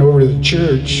walking over to the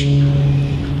church,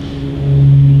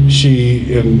 she,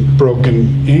 in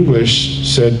broken English,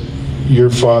 said, "Your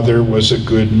father was a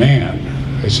good man."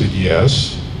 I said,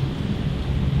 "Yes."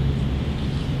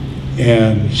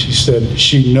 And she said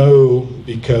she knew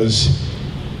because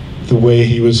the way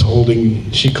he was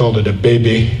holding, she called it a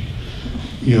baby,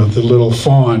 the little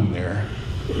fawn there.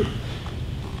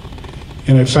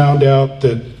 And I found out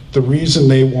that the reason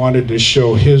they wanted to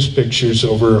show his pictures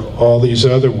over all these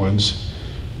other ones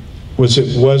was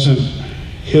his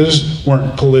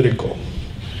weren't political.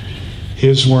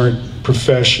 His weren't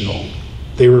professional.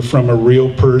 They were from a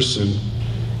real person,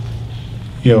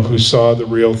 who saw the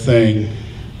real thing.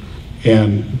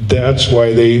 And that's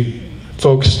why they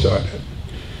focused on it.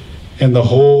 And the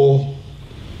whole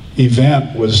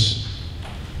event was,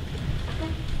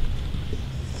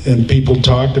 and people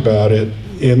talked about it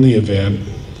in the event,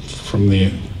 from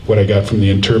what I got from the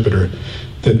interpreter,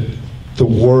 that the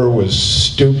war was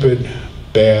stupid,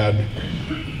 bad,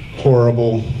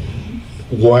 horrible.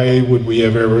 Why would we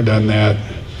have ever done that?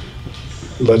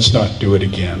 Let's not do it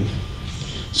again.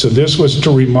 So this was to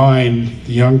remind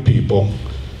the young people,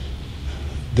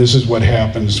 this is what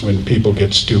happens when people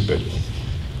get stupid.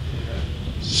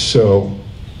 So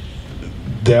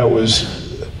that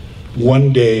was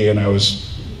one day and I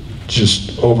was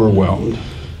just overwhelmed.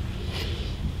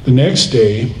 The next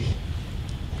day,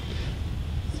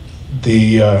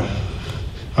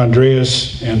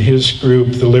 Andreas and his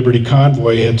group, the Liberty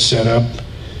Convoy, had set up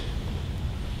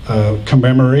a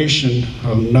commemoration,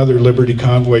 another Liberty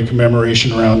Convoy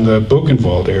commemoration around the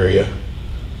Buchenwald area.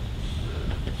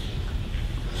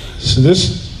 So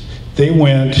they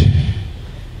went,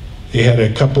 they had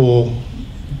a couple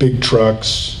big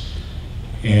trucks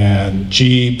and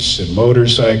Jeeps and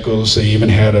motorcycles. They even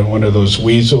had one of those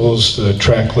weasels, the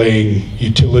track laying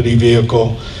utility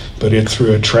vehicle, but it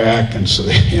threw a track, and so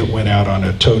it went out on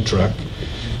a tow truck.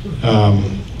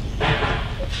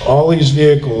 All these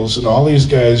vehicles and all these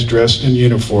guys dressed in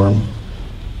uniform.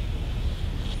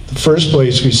 The first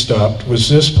place we stopped was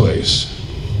this place.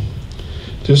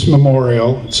 This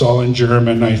memorial, it's all in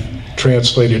German. I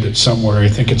translated it somewhere. I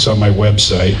think it's on my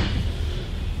website.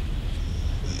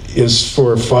 Is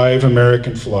for 5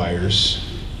 American flyers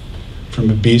from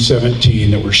a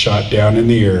B-17 that were shot down in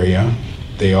the area.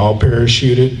 They all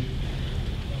parachuted.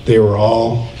 They were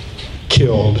all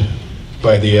killed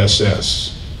by the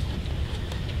SS.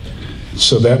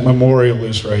 So that memorial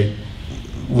is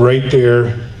right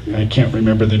there. I can't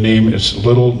remember the name. It's a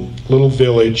little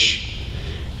village.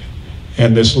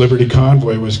 And this Liberty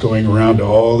Convoy was going around to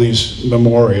all these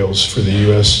memorials for the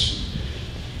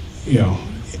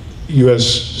U.S.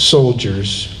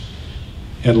 soldiers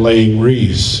and laying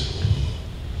wreaths.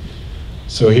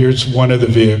 So here's one of the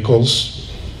vehicles.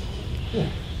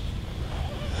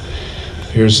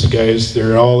 Here's the guys,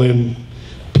 they're all in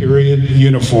period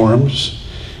uniforms.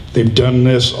 They've done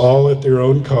this all at their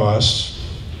own cost.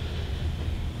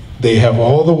 They have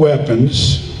all the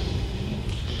weapons.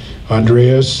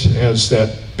 Andreas has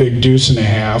that big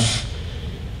 .2.5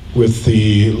 with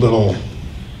the little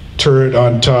turret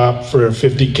on top for a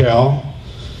 50 cal.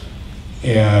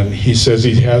 And he says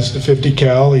he has the 50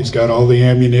 cal, he's got all the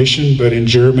ammunition, but in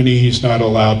Germany he's not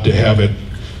allowed to have it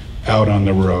out on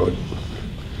the road.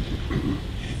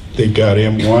 They've got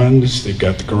M1s, they've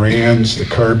got the Garands, the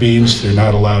carbines, they're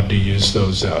not allowed to use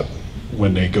those out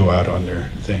when they go out on their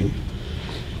thing.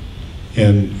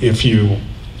 And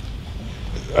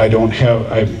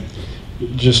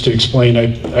just to explain,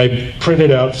 I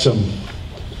printed out some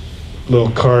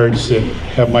little cards that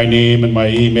have my name and my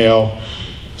email.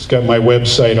 It's got my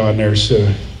website on there,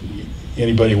 so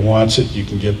anybody wants it, you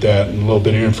can get that, and a little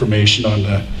bit of information on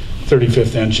the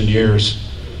 35th Engineers.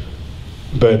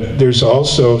 But there's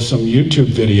also some YouTube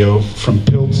video from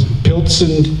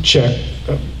Pilsen, Czech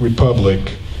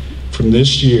Republic from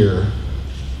this year,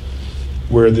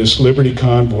 where this Liberty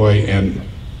Convoy and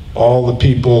all the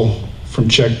people from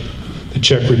the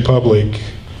Czech Republic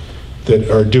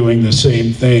that are doing the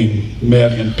same thing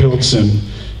met in Pilsen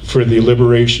for the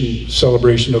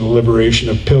celebration of the liberation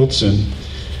of Pilsen.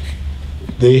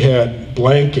 They had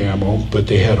blank ammo, but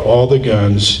they had all the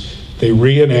guns. They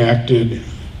reenacted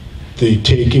the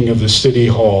taking of the city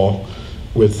hall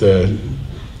with the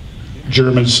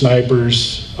German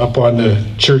snipers up on the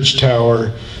church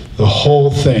tower, the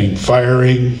whole thing,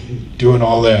 firing, doing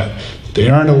all that. They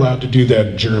aren't allowed to do that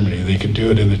in Germany. They can do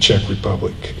it in the Czech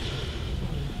Republic.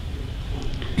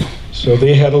 So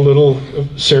they had a little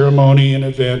ceremony and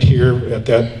event here at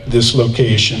this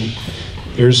location.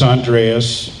 Here's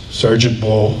Andreas, Sergeant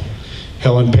Bull,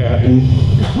 Helen Patton,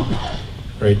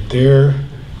 right there.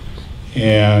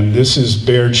 And this is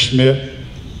Baird Schmidt,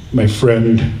 my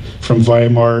friend from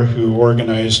Weimar, who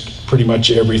organized pretty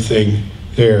much everything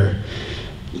there.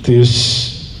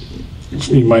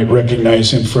 You might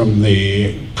recognize him from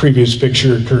the previous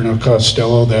picture, Colonel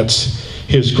Costello. That's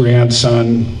his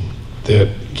grandson that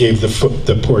gave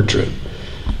the portrait.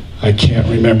 I can't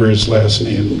remember his last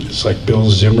name. It's like Bill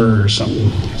Zimmer or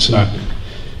something. It's not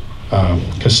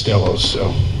Costello.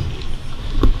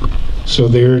 So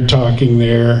they're talking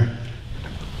there.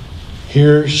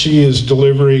 Here she is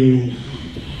delivering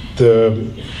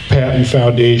the Patton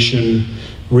Foundation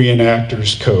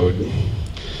Reenactors Code.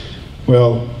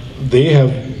 Well, they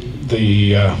have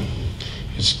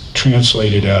it's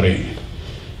translated out of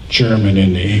German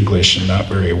into English and not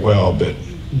very well, but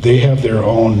they have their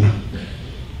own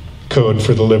code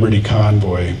for the Liberty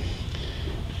Convoy.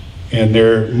 And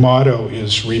their motto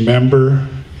is remember,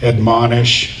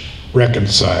 admonish,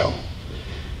 reconcile.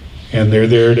 And they're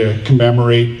there to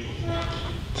commemorate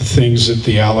the things that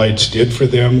the Allies did for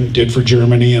them, did for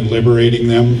Germany in liberating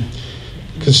them.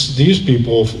 Because these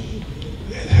people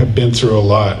have been through a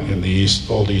lot in the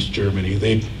old East Germany.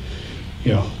 They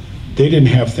didn't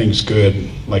have things good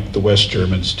like the West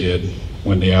Germans did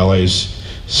when the Allies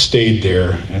stayed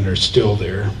there and are still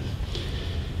there.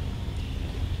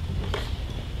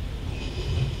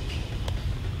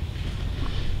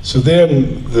 So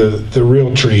then the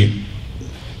real treat,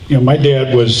 you know, my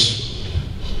dad was,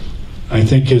 I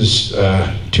think his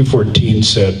 214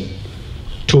 said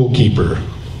tool keeper.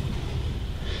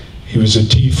 He was a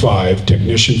T5,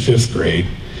 technician 5th grade.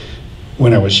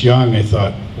 When I was young, I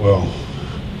thought, well,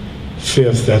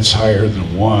 5th, that's higher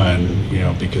than 1, you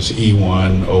know, because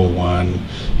E1, O1,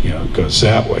 you know, it goes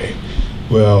that way.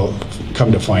 Well,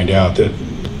 come to find out that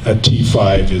a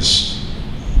T5 is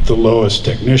the lowest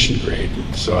technician grade.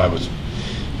 So I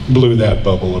blew that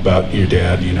bubble about your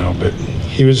dad, you know, but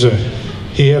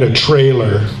he had a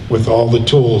trailer with all the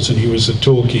tools, and he was a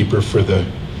tool keeper for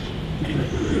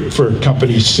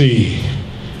Company C.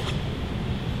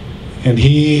 And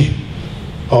he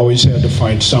always had to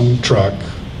find some truck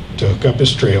to hook up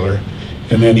his trailer,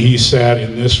 and then he sat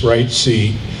in this right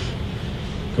seat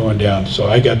going down. So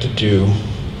I got to do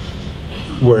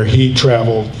where he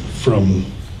traveled from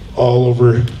all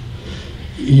over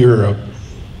Europe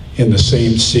in the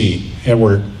same seat, and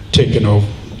we're taking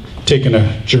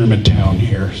a German town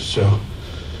here. So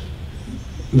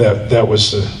that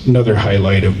was another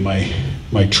highlight of my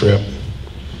trip.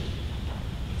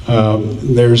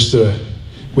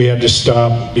 We had to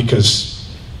stop because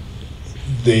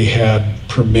they had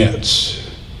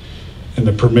permits, and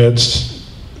the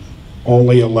permits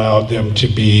only allowed them to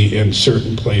be in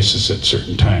certain places at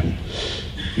certain time.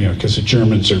 You know, because the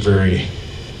Germans are very,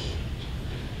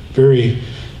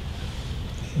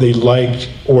 they like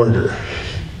order,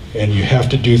 and you have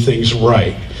to do things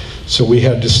right. So we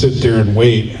had to sit there and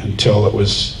wait until it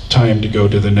was time to go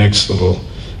to the next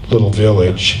little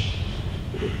village.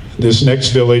 This next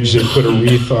village, they put a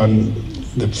wreath on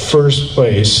the first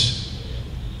place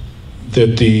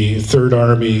that the Third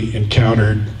Army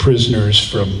encountered prisoners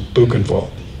from Buchenwald.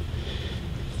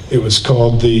 It was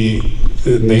called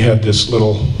and they had this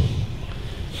little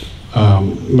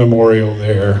memorial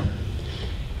there.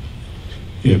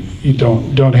 You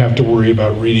don't have to worry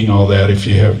about reading all that. If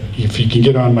you can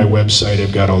get on my website,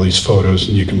 I've got all these photos,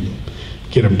 and you can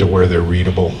get them to where they're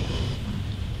readable.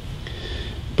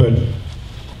 But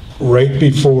right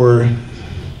before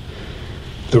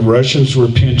the Russians were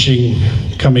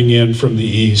coming in from the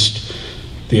east,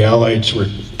 the Allies were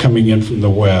coming in from the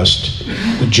west,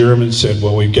 the Germans said,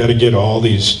 well, we've got to get all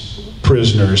these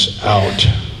prisoners out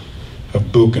of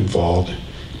Buchenwald,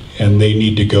 and they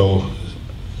need to go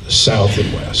south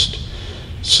and west.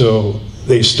 So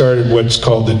they started what's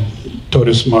called the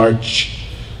Todesmarch,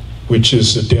 which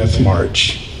is the death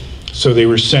march. So they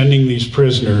were sending these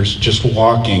prisoners just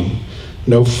walking,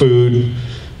 no food,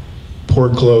 poor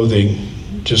clothing,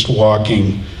 just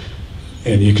walking,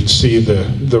 and you can see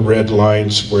the red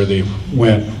lines where they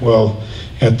went. Well,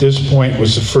 at this point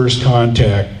was the first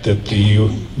contact that the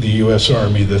U.S.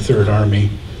 Army, the Third Army,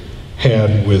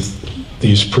 had with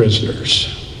these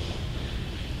prisoners.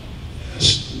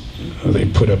 They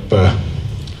put up a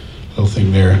little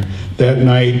thing there. That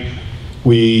night,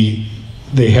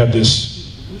 they had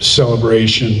this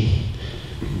celebration.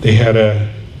 They had a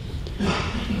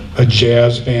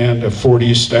jazz band, a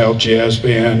 40s style jazz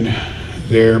band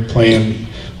there playing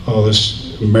all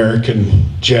this American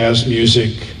jazz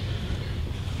music.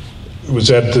 It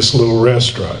was at this little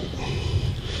restaurant.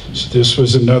 So this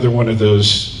was another one of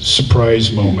those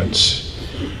surprise moments.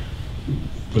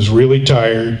 Was really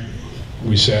tired.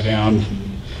 We sat down,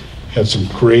 had some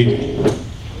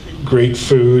great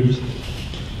food.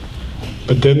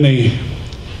 But then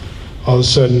all of a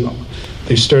sudden,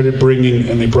 they started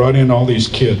they brought in all these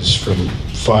kids from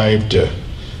 5 to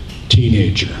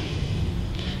teenager.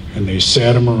 And they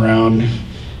sat them around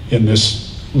in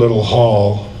this little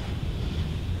hall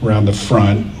around the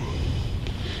front.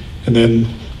 And then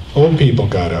old people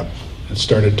got up and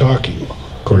started talking,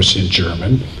 of course in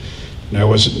German. And I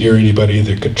wasn't near anybody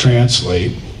that could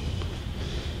translate.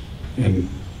 And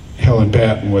Helen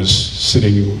Patton was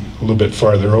sitting a little bit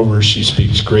farther over. She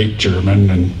speaks great German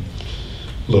and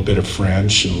a little bit of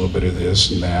French and a little bit of this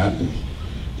and that.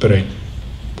 But I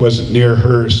wasn't near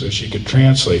her so she could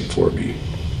translate for me.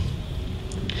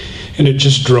 And it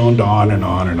just droned on and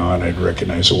on and on. I'd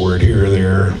recognize a word here or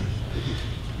there.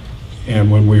 And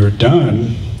when we were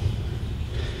done,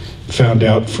 found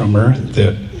out from her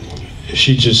that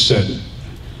she just said,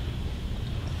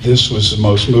 this was the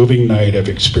most moving night I've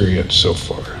experienced so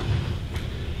far.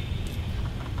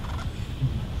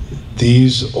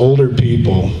 These older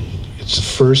people, it's the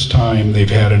first time they've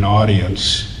had an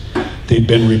audience. They'd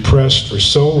been repressed for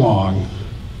so long,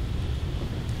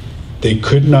 they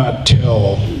could not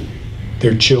tell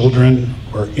their children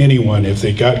or anyone, if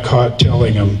they got caught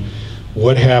telling them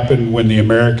what happened when the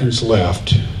Americans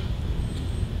left,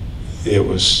 it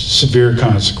was severe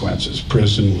consequences,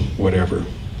 prison, whatever.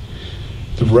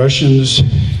 The Russians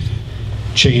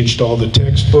changed all the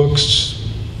textbooks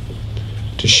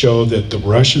to show that the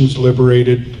Russians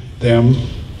liberated them.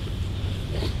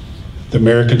 The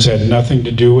Americans had nothing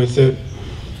to do with it.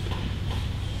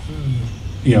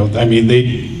 You know, I mean,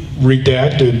 they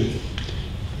redacted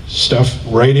stuff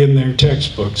right in their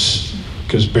textbooks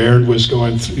because Barron was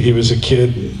going through, he was a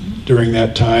kid during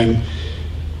that time.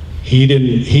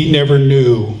 He never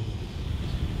knew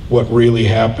what really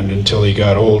happened until he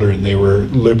got older and they were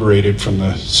liberated from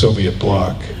the Soviet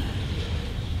bloc.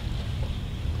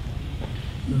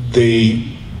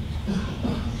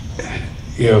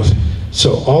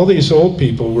 So all these old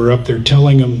people were up there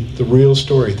telling them the real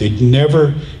story. They'd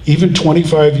never, even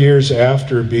 25 years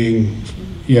after being,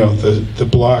 the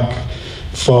block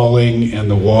falling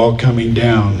and the wall coming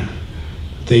down,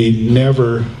 they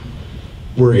never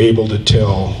were able to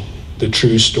tell the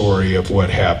true story of what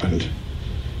happened,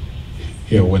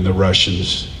 when the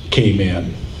Russians came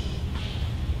in.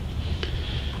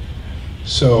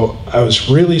 So I was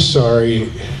really sorry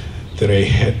that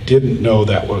I didn't know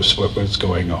that was what was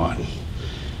going on,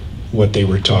 what they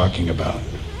were talking about.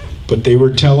 But they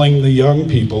were telling the young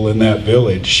people in that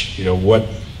village, what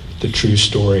the true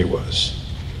story was.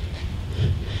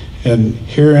 And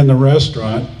here in the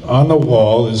restaurant, on the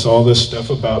wall is all this stuff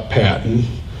about Patton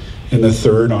and the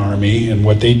Third Army and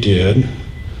what they did.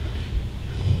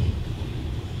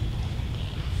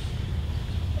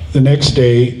 The next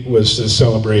day was the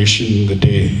celebration,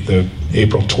 the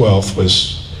April 12th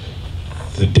was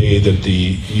the day that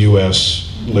the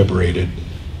U.S. liberated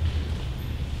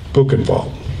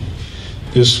Buchenwald.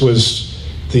 This was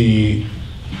the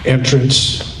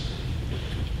entrance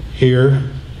here.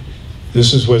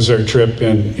 This was our trip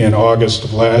in August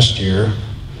of last year.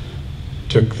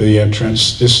 Took the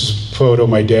entrance. This is a photo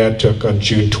my dad took on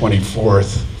June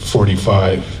 24th,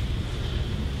 45.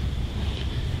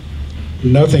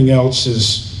 Nothing else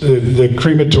is, the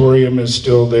crematorium is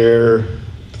still there.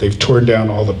 They've torn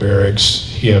down all the barracks.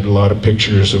 He had a lot of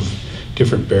pictures of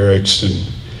different barracks, and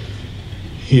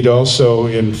he'd also,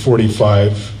 in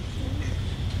 45,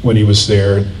 when he was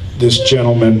there, this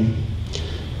gentleman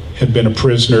had been a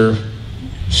prisoner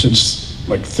since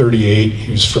like 38.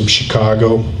 He was from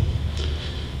Chicago.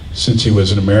 Since he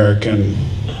was an American,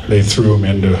 they threw him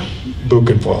into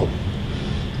Buchenwald.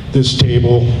 This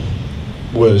table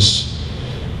was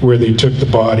where they took the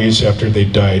bodies after they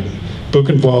died.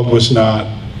 Buchenwald was not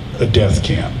a death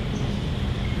camp,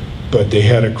 but they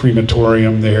had a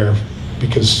crematorium there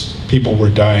because people were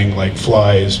dying like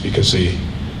flies because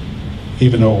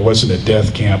even though it wasn't a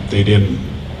death camp, they didn't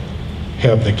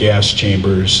have the gas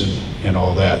chambers and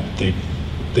all that.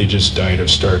 They just died of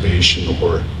starvation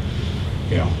or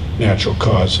natural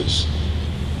causes.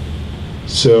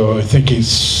 So I think he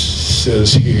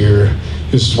says here,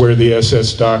 this is where the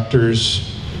SS doctors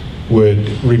would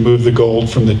remove the gold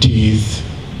from the teeth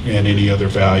and any other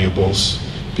valuables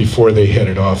before they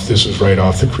headed off. This was right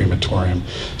off the crematorium.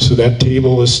 So that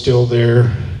table is still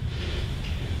there.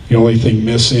 The only thing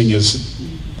missing is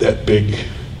that big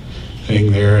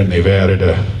thing there, and they've added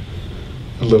a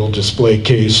little display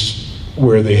case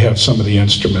where they have some of the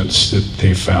instruments that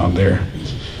they found there.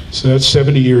 So that's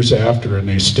 70 years after, and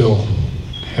they still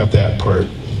have that part.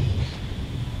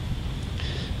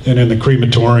 And in the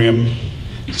crematorium,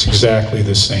 it's exactly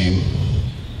the same.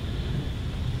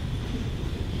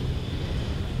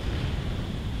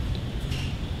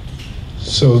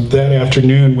 So that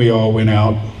afternoon, we all went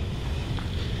out,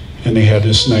 and they had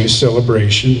this nice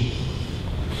celebration.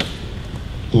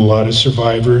 A lot of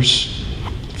survivors,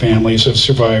 families of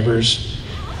survivors,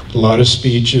 a lot of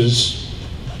speeches.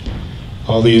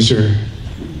 All these are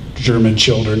German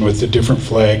children with the different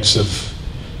flags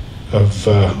of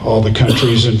all the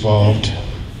countries involved.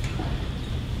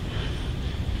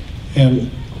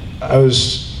 And I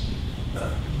was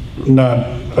not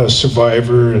a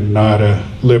survivor and not a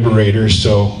liberator,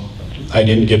 so I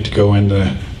didn't get to go in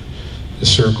the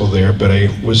circle there, but I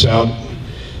was out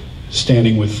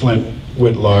standing with Flint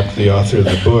Whitlock, the author of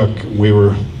the book. We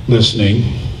were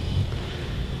listening,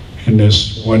 and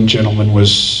this one gentleman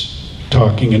was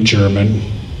talking in German,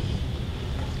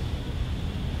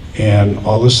 and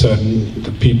all of a sudden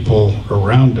the people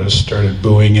around us started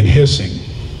booing and hissing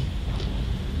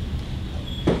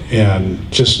and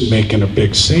just making a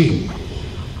big scene.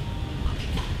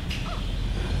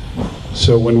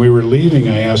 So when we were leaving,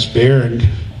 I asked Barron,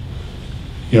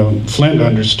 Flint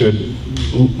understood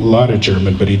a lot of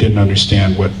German, but he didn't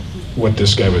understand what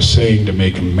this guy was saying to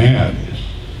make him mad.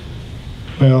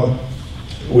 Well,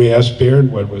 we asked Barron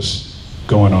what was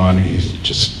going on, and he's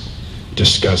just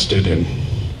disgusted and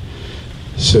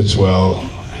says, well,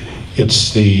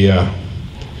 it's the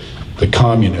the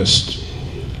communists.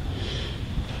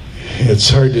 It's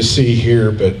hard to see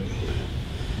here, but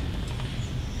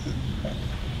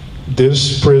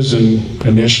this prison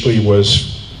initially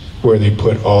was where they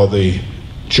put all the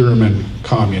German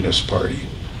Communist Party.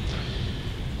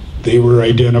 They were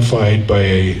identified by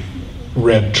a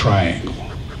red triangle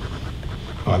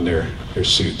on their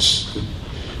suits. The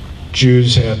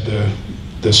Jews had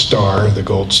the star, the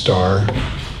gold star.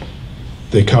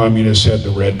 The communists had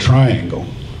the red triangle.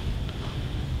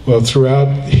 Well,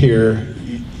 throughout here,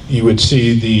 you would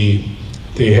see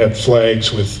they had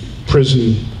flags with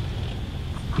prison,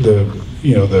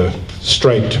 the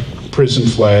striped prison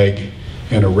flag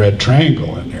and a red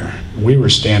triangle in there. We were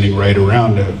standing right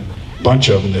around a bunch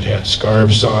of them that had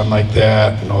scarves on like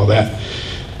that and all that.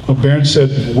 Well, Barron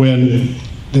said when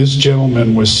this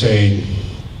gentleman was saying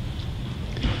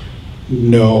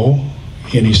no,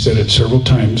 and he said it several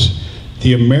times,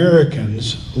 the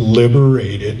Americans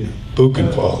liberated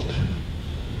Buchenwald.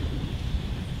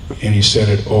 And he said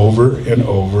it over and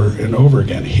over and over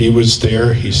again. He was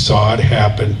there, he saw it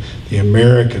happen. The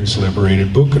Americans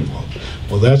liberated Buchenwald.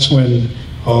 Well, that's when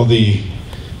all the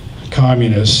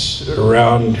communists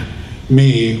around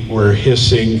me were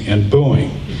hissing and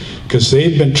booing, because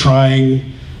they've been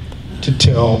trying to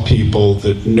tell people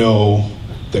that no,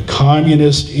 the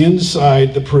communists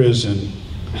inside the prison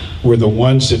were the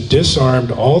ones that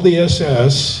disarmed all the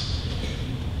SS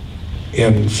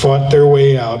and fought their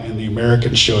way out, and the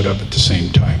Americans showed up at the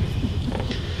same time.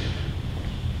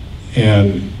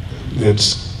 And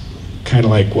it's kind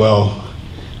of like, well,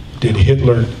 did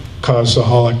Hitler cause the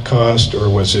Holocaust, or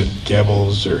was it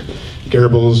Goebbels or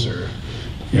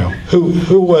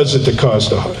who was it that caused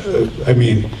the, I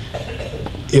mean,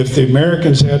 if the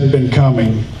Americans hadn't been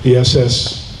coming, the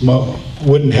SS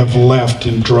wouldn't have left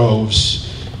in droves,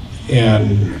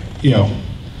 and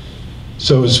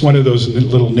so it's one of those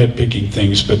little nitpicking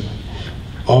things. But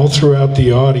all throughout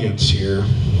the audience here,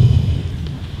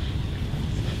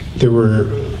 there were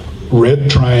red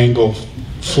triangle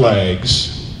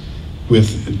flags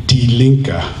with Die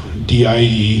Linke,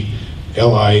 D-I-E-L-I-N-K-E,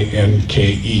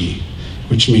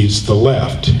 which means the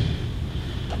left.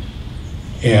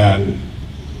 And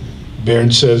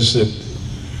Barron says that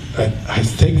I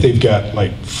think they've got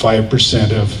like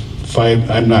 5% of,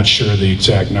 I'm not sure the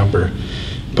exact number,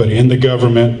 but in the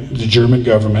government, the German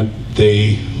government,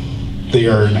 they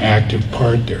are an active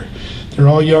part there. They're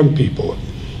all young people,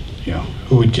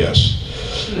 who would guess?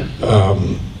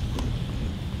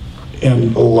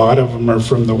 And a lot of them are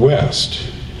from the West,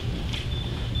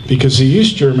 because the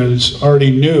East Germans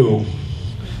already knew,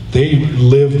 they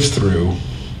lived through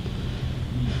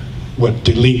what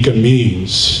Die Linke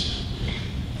means.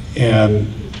 And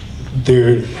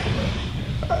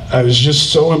I was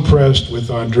just so impressed with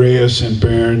Andreas and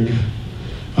Barron.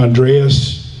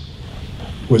 Andreas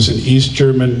was an East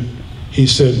German. He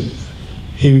said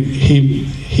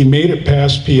he made it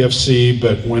past PFC,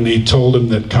 but when they told him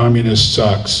that communist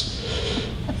sucks,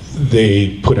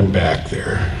 they put him back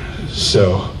there.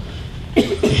 So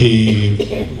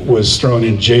he was thrown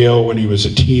in jail when he was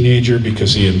a teenager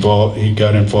because he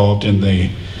got involved in the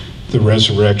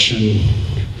resurrection,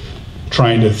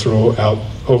 trying to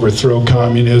overthrow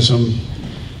communism.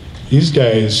 These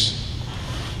guys,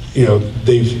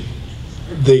 they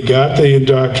got the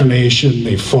indoctrination,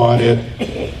 they fought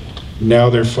it, now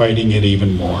they're fighting it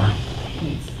even more.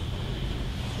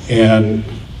 And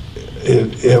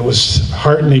it was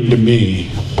heartening to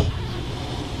me,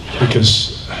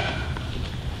 because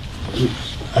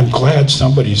I'm glad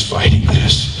somebody's fighting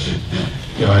this.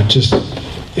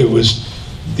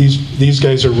 These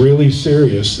guys are really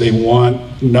serious. They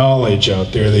want knowledge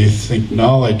out there. They think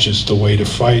knowledge is the way to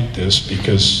fight this,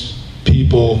 because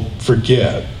people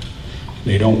forget.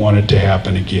 They don't want it to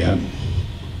happen again.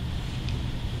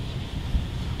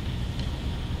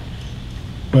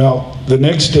 Well, the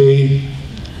next day,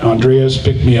 Andreas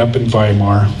picked me up in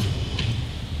Weimar,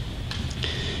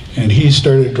 and he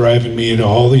started driving me to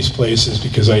all these places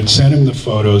because I'd sent him the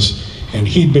photos, and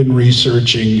he'd been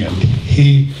researching, and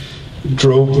he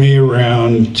drove me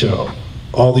around to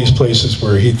all these places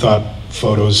where he thought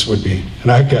photos would be.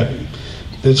 And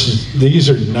these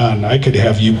are none. I could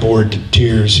have you bored to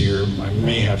tears here. I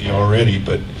may have you already,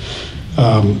 but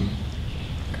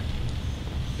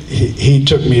he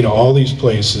took me to all these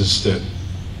places that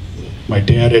my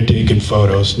dad had taken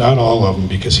photos, not all of them,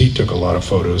 because he took a lot of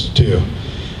photos too.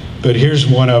 But here's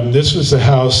one of them. This was the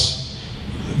house,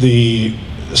 the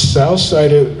south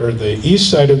side or the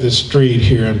east side of the street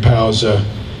here in Pausa.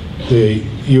 The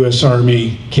U.S.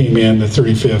 Army came in, the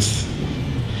 35th.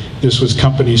 This was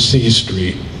Company C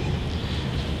Street.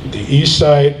 The east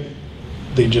side,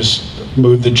 they just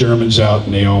moved the Germans out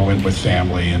and they all went with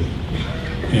family and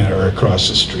or across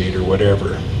the street or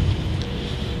whatever.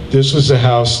 This was the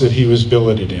house that he was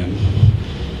billeted in.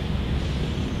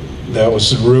 That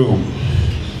was the room.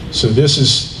 So this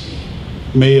is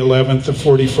May 11th of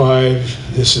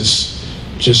 45. This is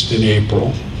just in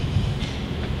April.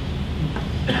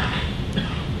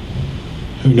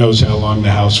 Who knows how long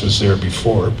the house was there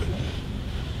before, but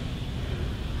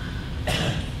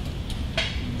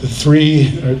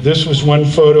this was one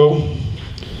photo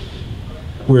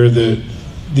where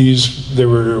there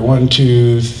were 1,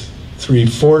 2, 3,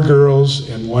 4 girls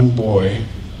and 1 boy.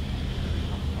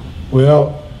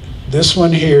 Well, this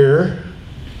one here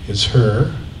is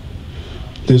her.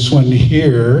 This one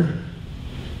here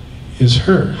is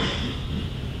her.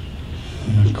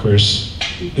 And of course,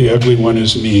 the ugly one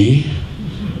is me.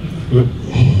 Whoop.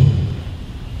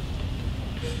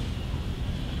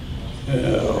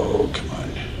 Oh, come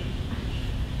on.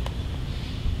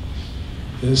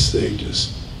 This thing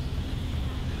just,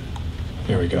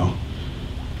 there we go.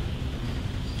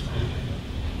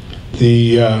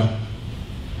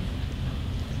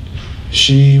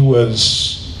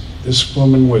 This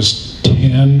woman was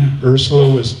 10,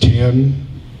 Ursula was 10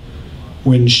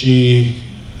 when she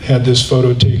had this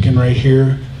photo taken right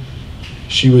here.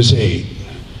 She was 8.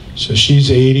 So she's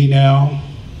 80 now,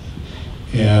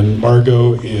 and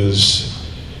Margot is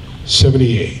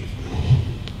 78.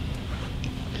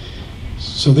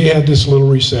 So they had this little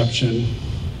reception.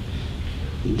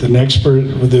 The next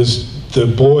person,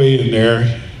 the boy in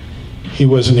there, he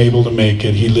wasn't able to make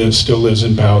it. He still lives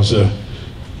in Bauza,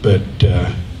 but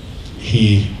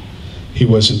he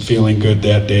wasn't feeling good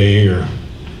that day.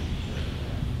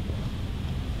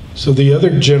 So the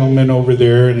other gentleman over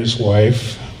there and his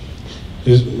wife,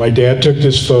 my dad took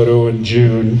this photo in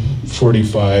June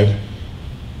 45.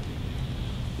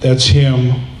 That's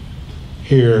him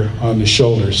here on the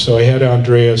shoulder. So I had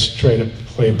Andreas try to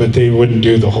play, but they wouldn't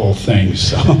do the whole thing.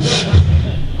 So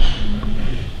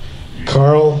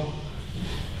Carl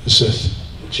is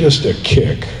just a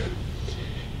kick.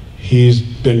 He's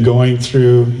been going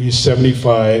through, he's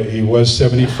 75, he was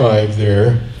 75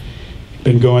 there.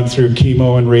 Been going through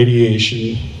chemo and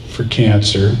radiation for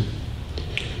cancer,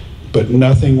 but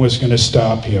nothing was going to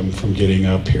stop him from getting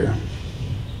up here.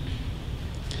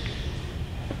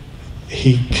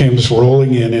 He comes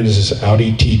rolling in his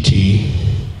Audi TT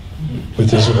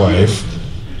with his wife,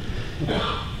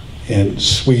 and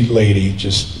sweet lady,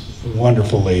 just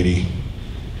wonderful lady,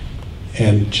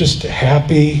 and just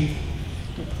happy.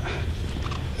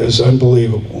 It was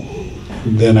unbelievable.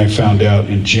 And then I found out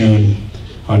in June,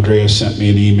 Andreas sent me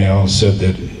an email and said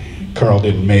that Carl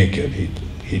didn't make it.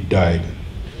 He died.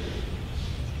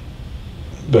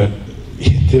 But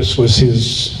this was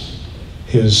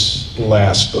his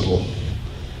last little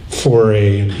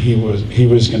foray, and he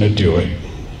was going to do it.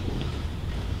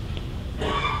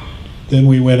 Then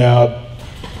we went out.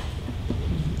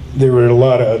 There were a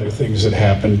lot of other things that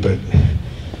happened, but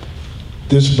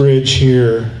this bridge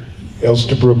here,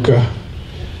 Elsterbrucke,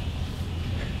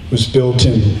 was built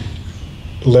in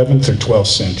 11th or 12th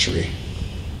century.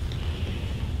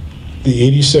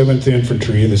 The 87th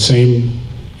Infantry, the same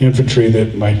infantry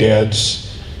that my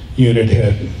dad's unit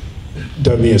had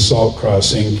done the assault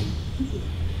crossing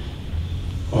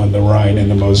on the Rhine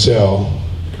and the Moselle,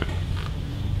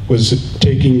 was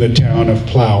taking the town of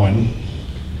Plauen,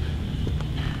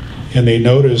 and they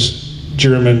noticed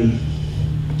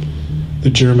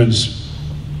the Germans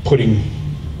putting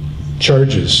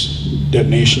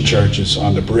detonation charges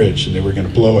on the bridge, and they were going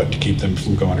to blow it to keep them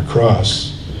from going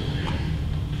across.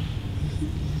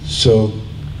 So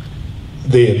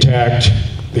they attacked,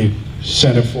 they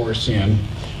sent a force in.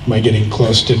 Am I getting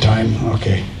close to time?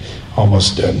 Okay,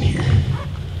 almost done here.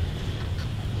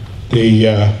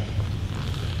 They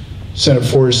sent a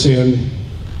force in,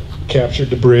 captured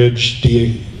the bridge,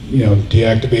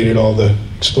 deactivated all the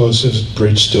explosives. The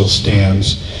bridge still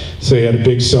stands. So they had a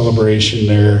big celebration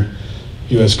there,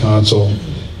 U.S. Consul.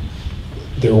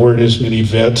 There weren't as many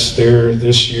vets there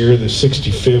this year, the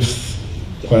 65th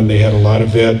one, they had a lot of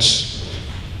vets.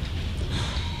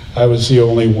 I was the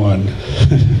only one,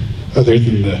 other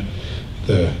than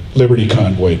the Liberty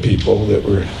Convoy people that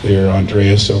were there,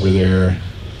 Andreas over there.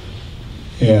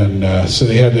 And so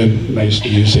they had the nice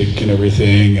music and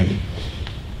everything,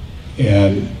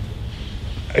 and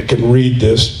I can read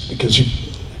this because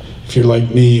if you're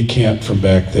like me, you can't from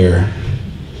back there.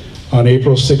 On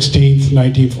April 16th,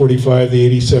 1945,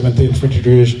 the 87th Infantry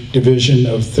Division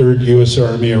of 3rd U.S.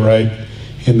 Army arrived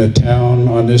in the town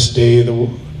on this day.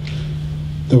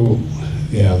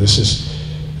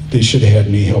 They should have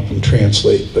had me help them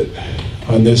translate, but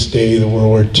On this day, the World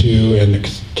War II and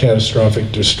the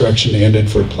catastrophic destruction ended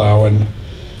for Plauen.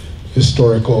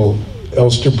 Historical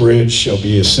Elster Bridge shall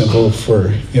be a symbol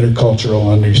for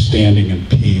intercultural understanding and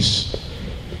peace.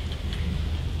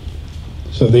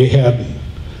 So they had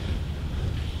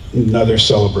another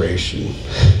celebration.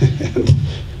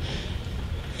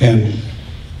 And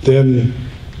then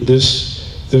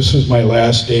this was my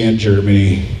last day in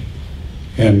Germany,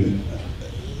 and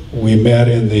we met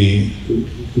in the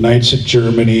Knights of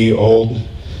Germany, old,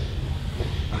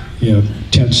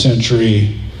 10th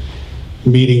century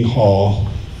meeting hall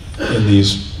in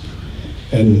these,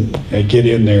 and I get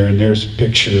in there and there's a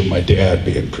picture of my dad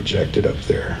being projected up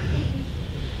there.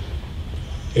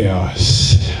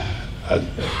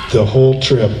 The whole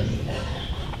trip,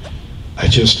 I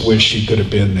just wish he could have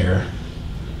been there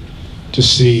to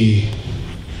see,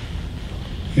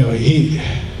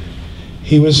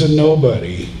 he was a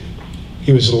nobody.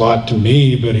 He was a lot to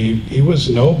me, but he was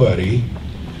nobody.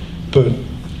 But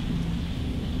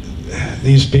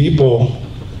these people,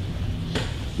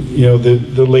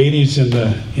 the ladies in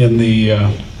that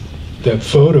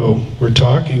photo were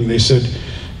talking. They said,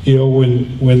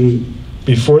 when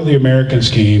before the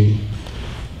Americans came,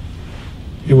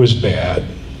 it was bad.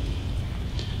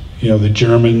 The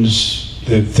Germans,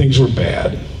 things were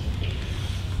bad.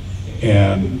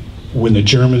 And when the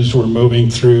Germans were moving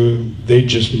through, they'd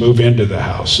just move into the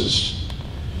houses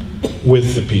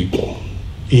with the people,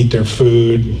 eat their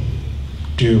food,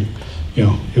 it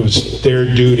was their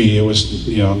duty. It was,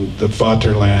 the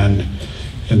Vaterland,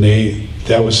 and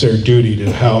that was their duty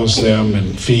to house them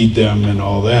and feed them and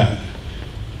all that.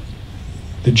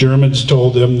 The Germans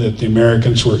told them that the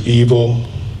Americans were evil,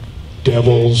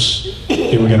 devils.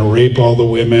 They were going to rape all the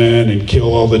women and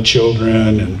kill all the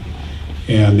children,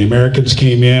 and the Americans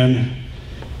came in.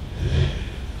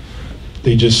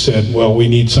 They just said, well, we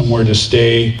need somewhere to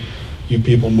stay. You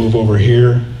people move over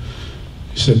here.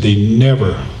 They said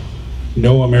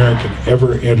no American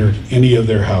ever entered any of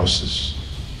their houses,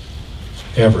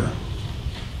 ever.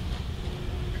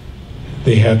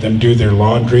 They had them do their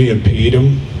laundry and paid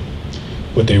them.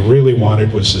 What they really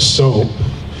wanted was the soap.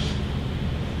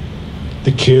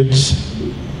 The kids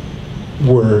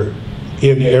were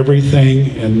in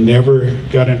everything and never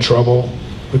got in trouble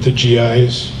with the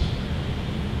GIs.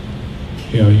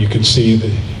 You can see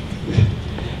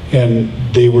and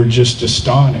they were just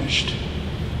astonished.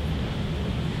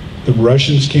 The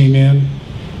Russians came in,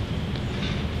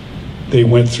 they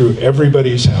went through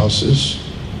everybody's houses.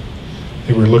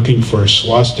 They were looking for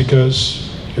swastikas.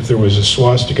 If there was a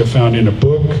swastika found in a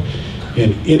book,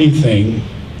 in anything,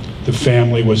 the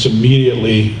family was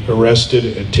immediately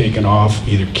arrested and taken off,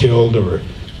 either killed or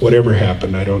whatever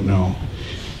happened, I don't know.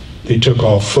 They took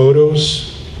all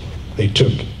photos, they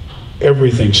took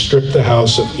everything, stripped the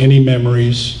house of any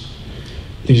memories.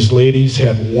 These ladies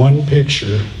had one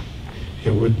picture.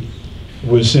 It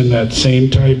was in that same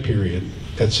time period.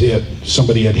 That's it.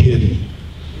 Somebody had hidden.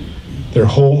 Their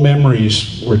whole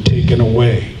memories were taken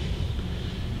away.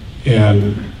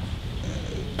 And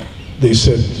they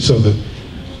said, so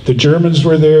the Germans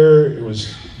were there, it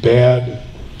was bad,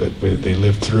 but they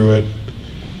lived through it.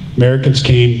 Americans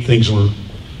came, things were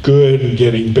good and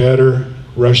getting better.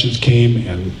 Russians came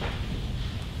and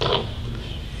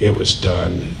it was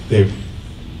done.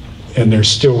 And they're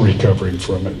still recovering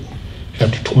from it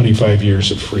after 25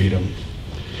 years of freedom.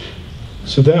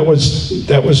 So that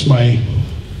was my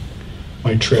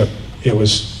trip. It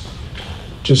was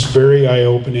just very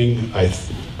eye-opening. I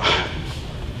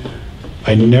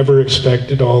never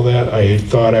expected all that. I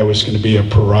thought I was going to be a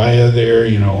pariah there.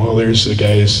 Well, there's the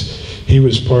guys.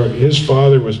 His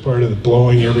father was part of the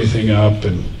blowing everything up,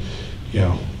 and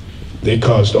they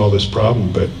caused all this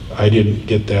problem, but I didn't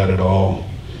get that at all.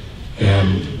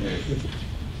 And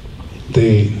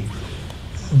they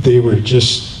were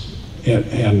just,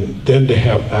 and then to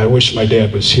have, I wish my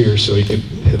dad was here so he could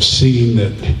have seen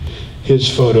that his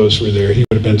photos were there. He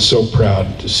would have been so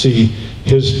proud to see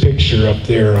his picture up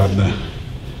there on the,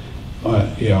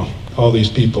 all these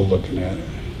people looking at it.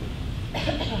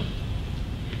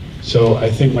 So I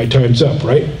think my time's up,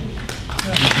 right?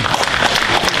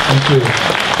 Thank you.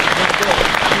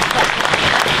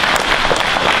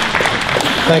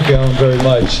 Thank you, Alan, very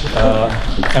much.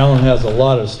 Alan has a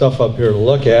lot of stuff up here to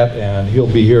look at, and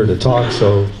he'll be here to talk,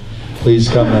 so please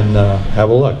come and have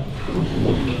a look.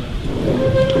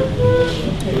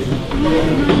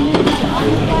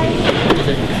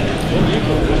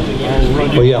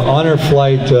 Well, yeah, honor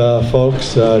flight,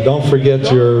 folks. Don't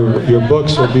forget your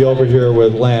books will be over here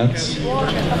with Lance.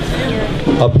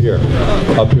 Up here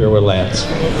with Lance.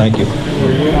 Thank you.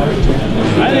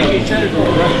 I think he said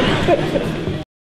it.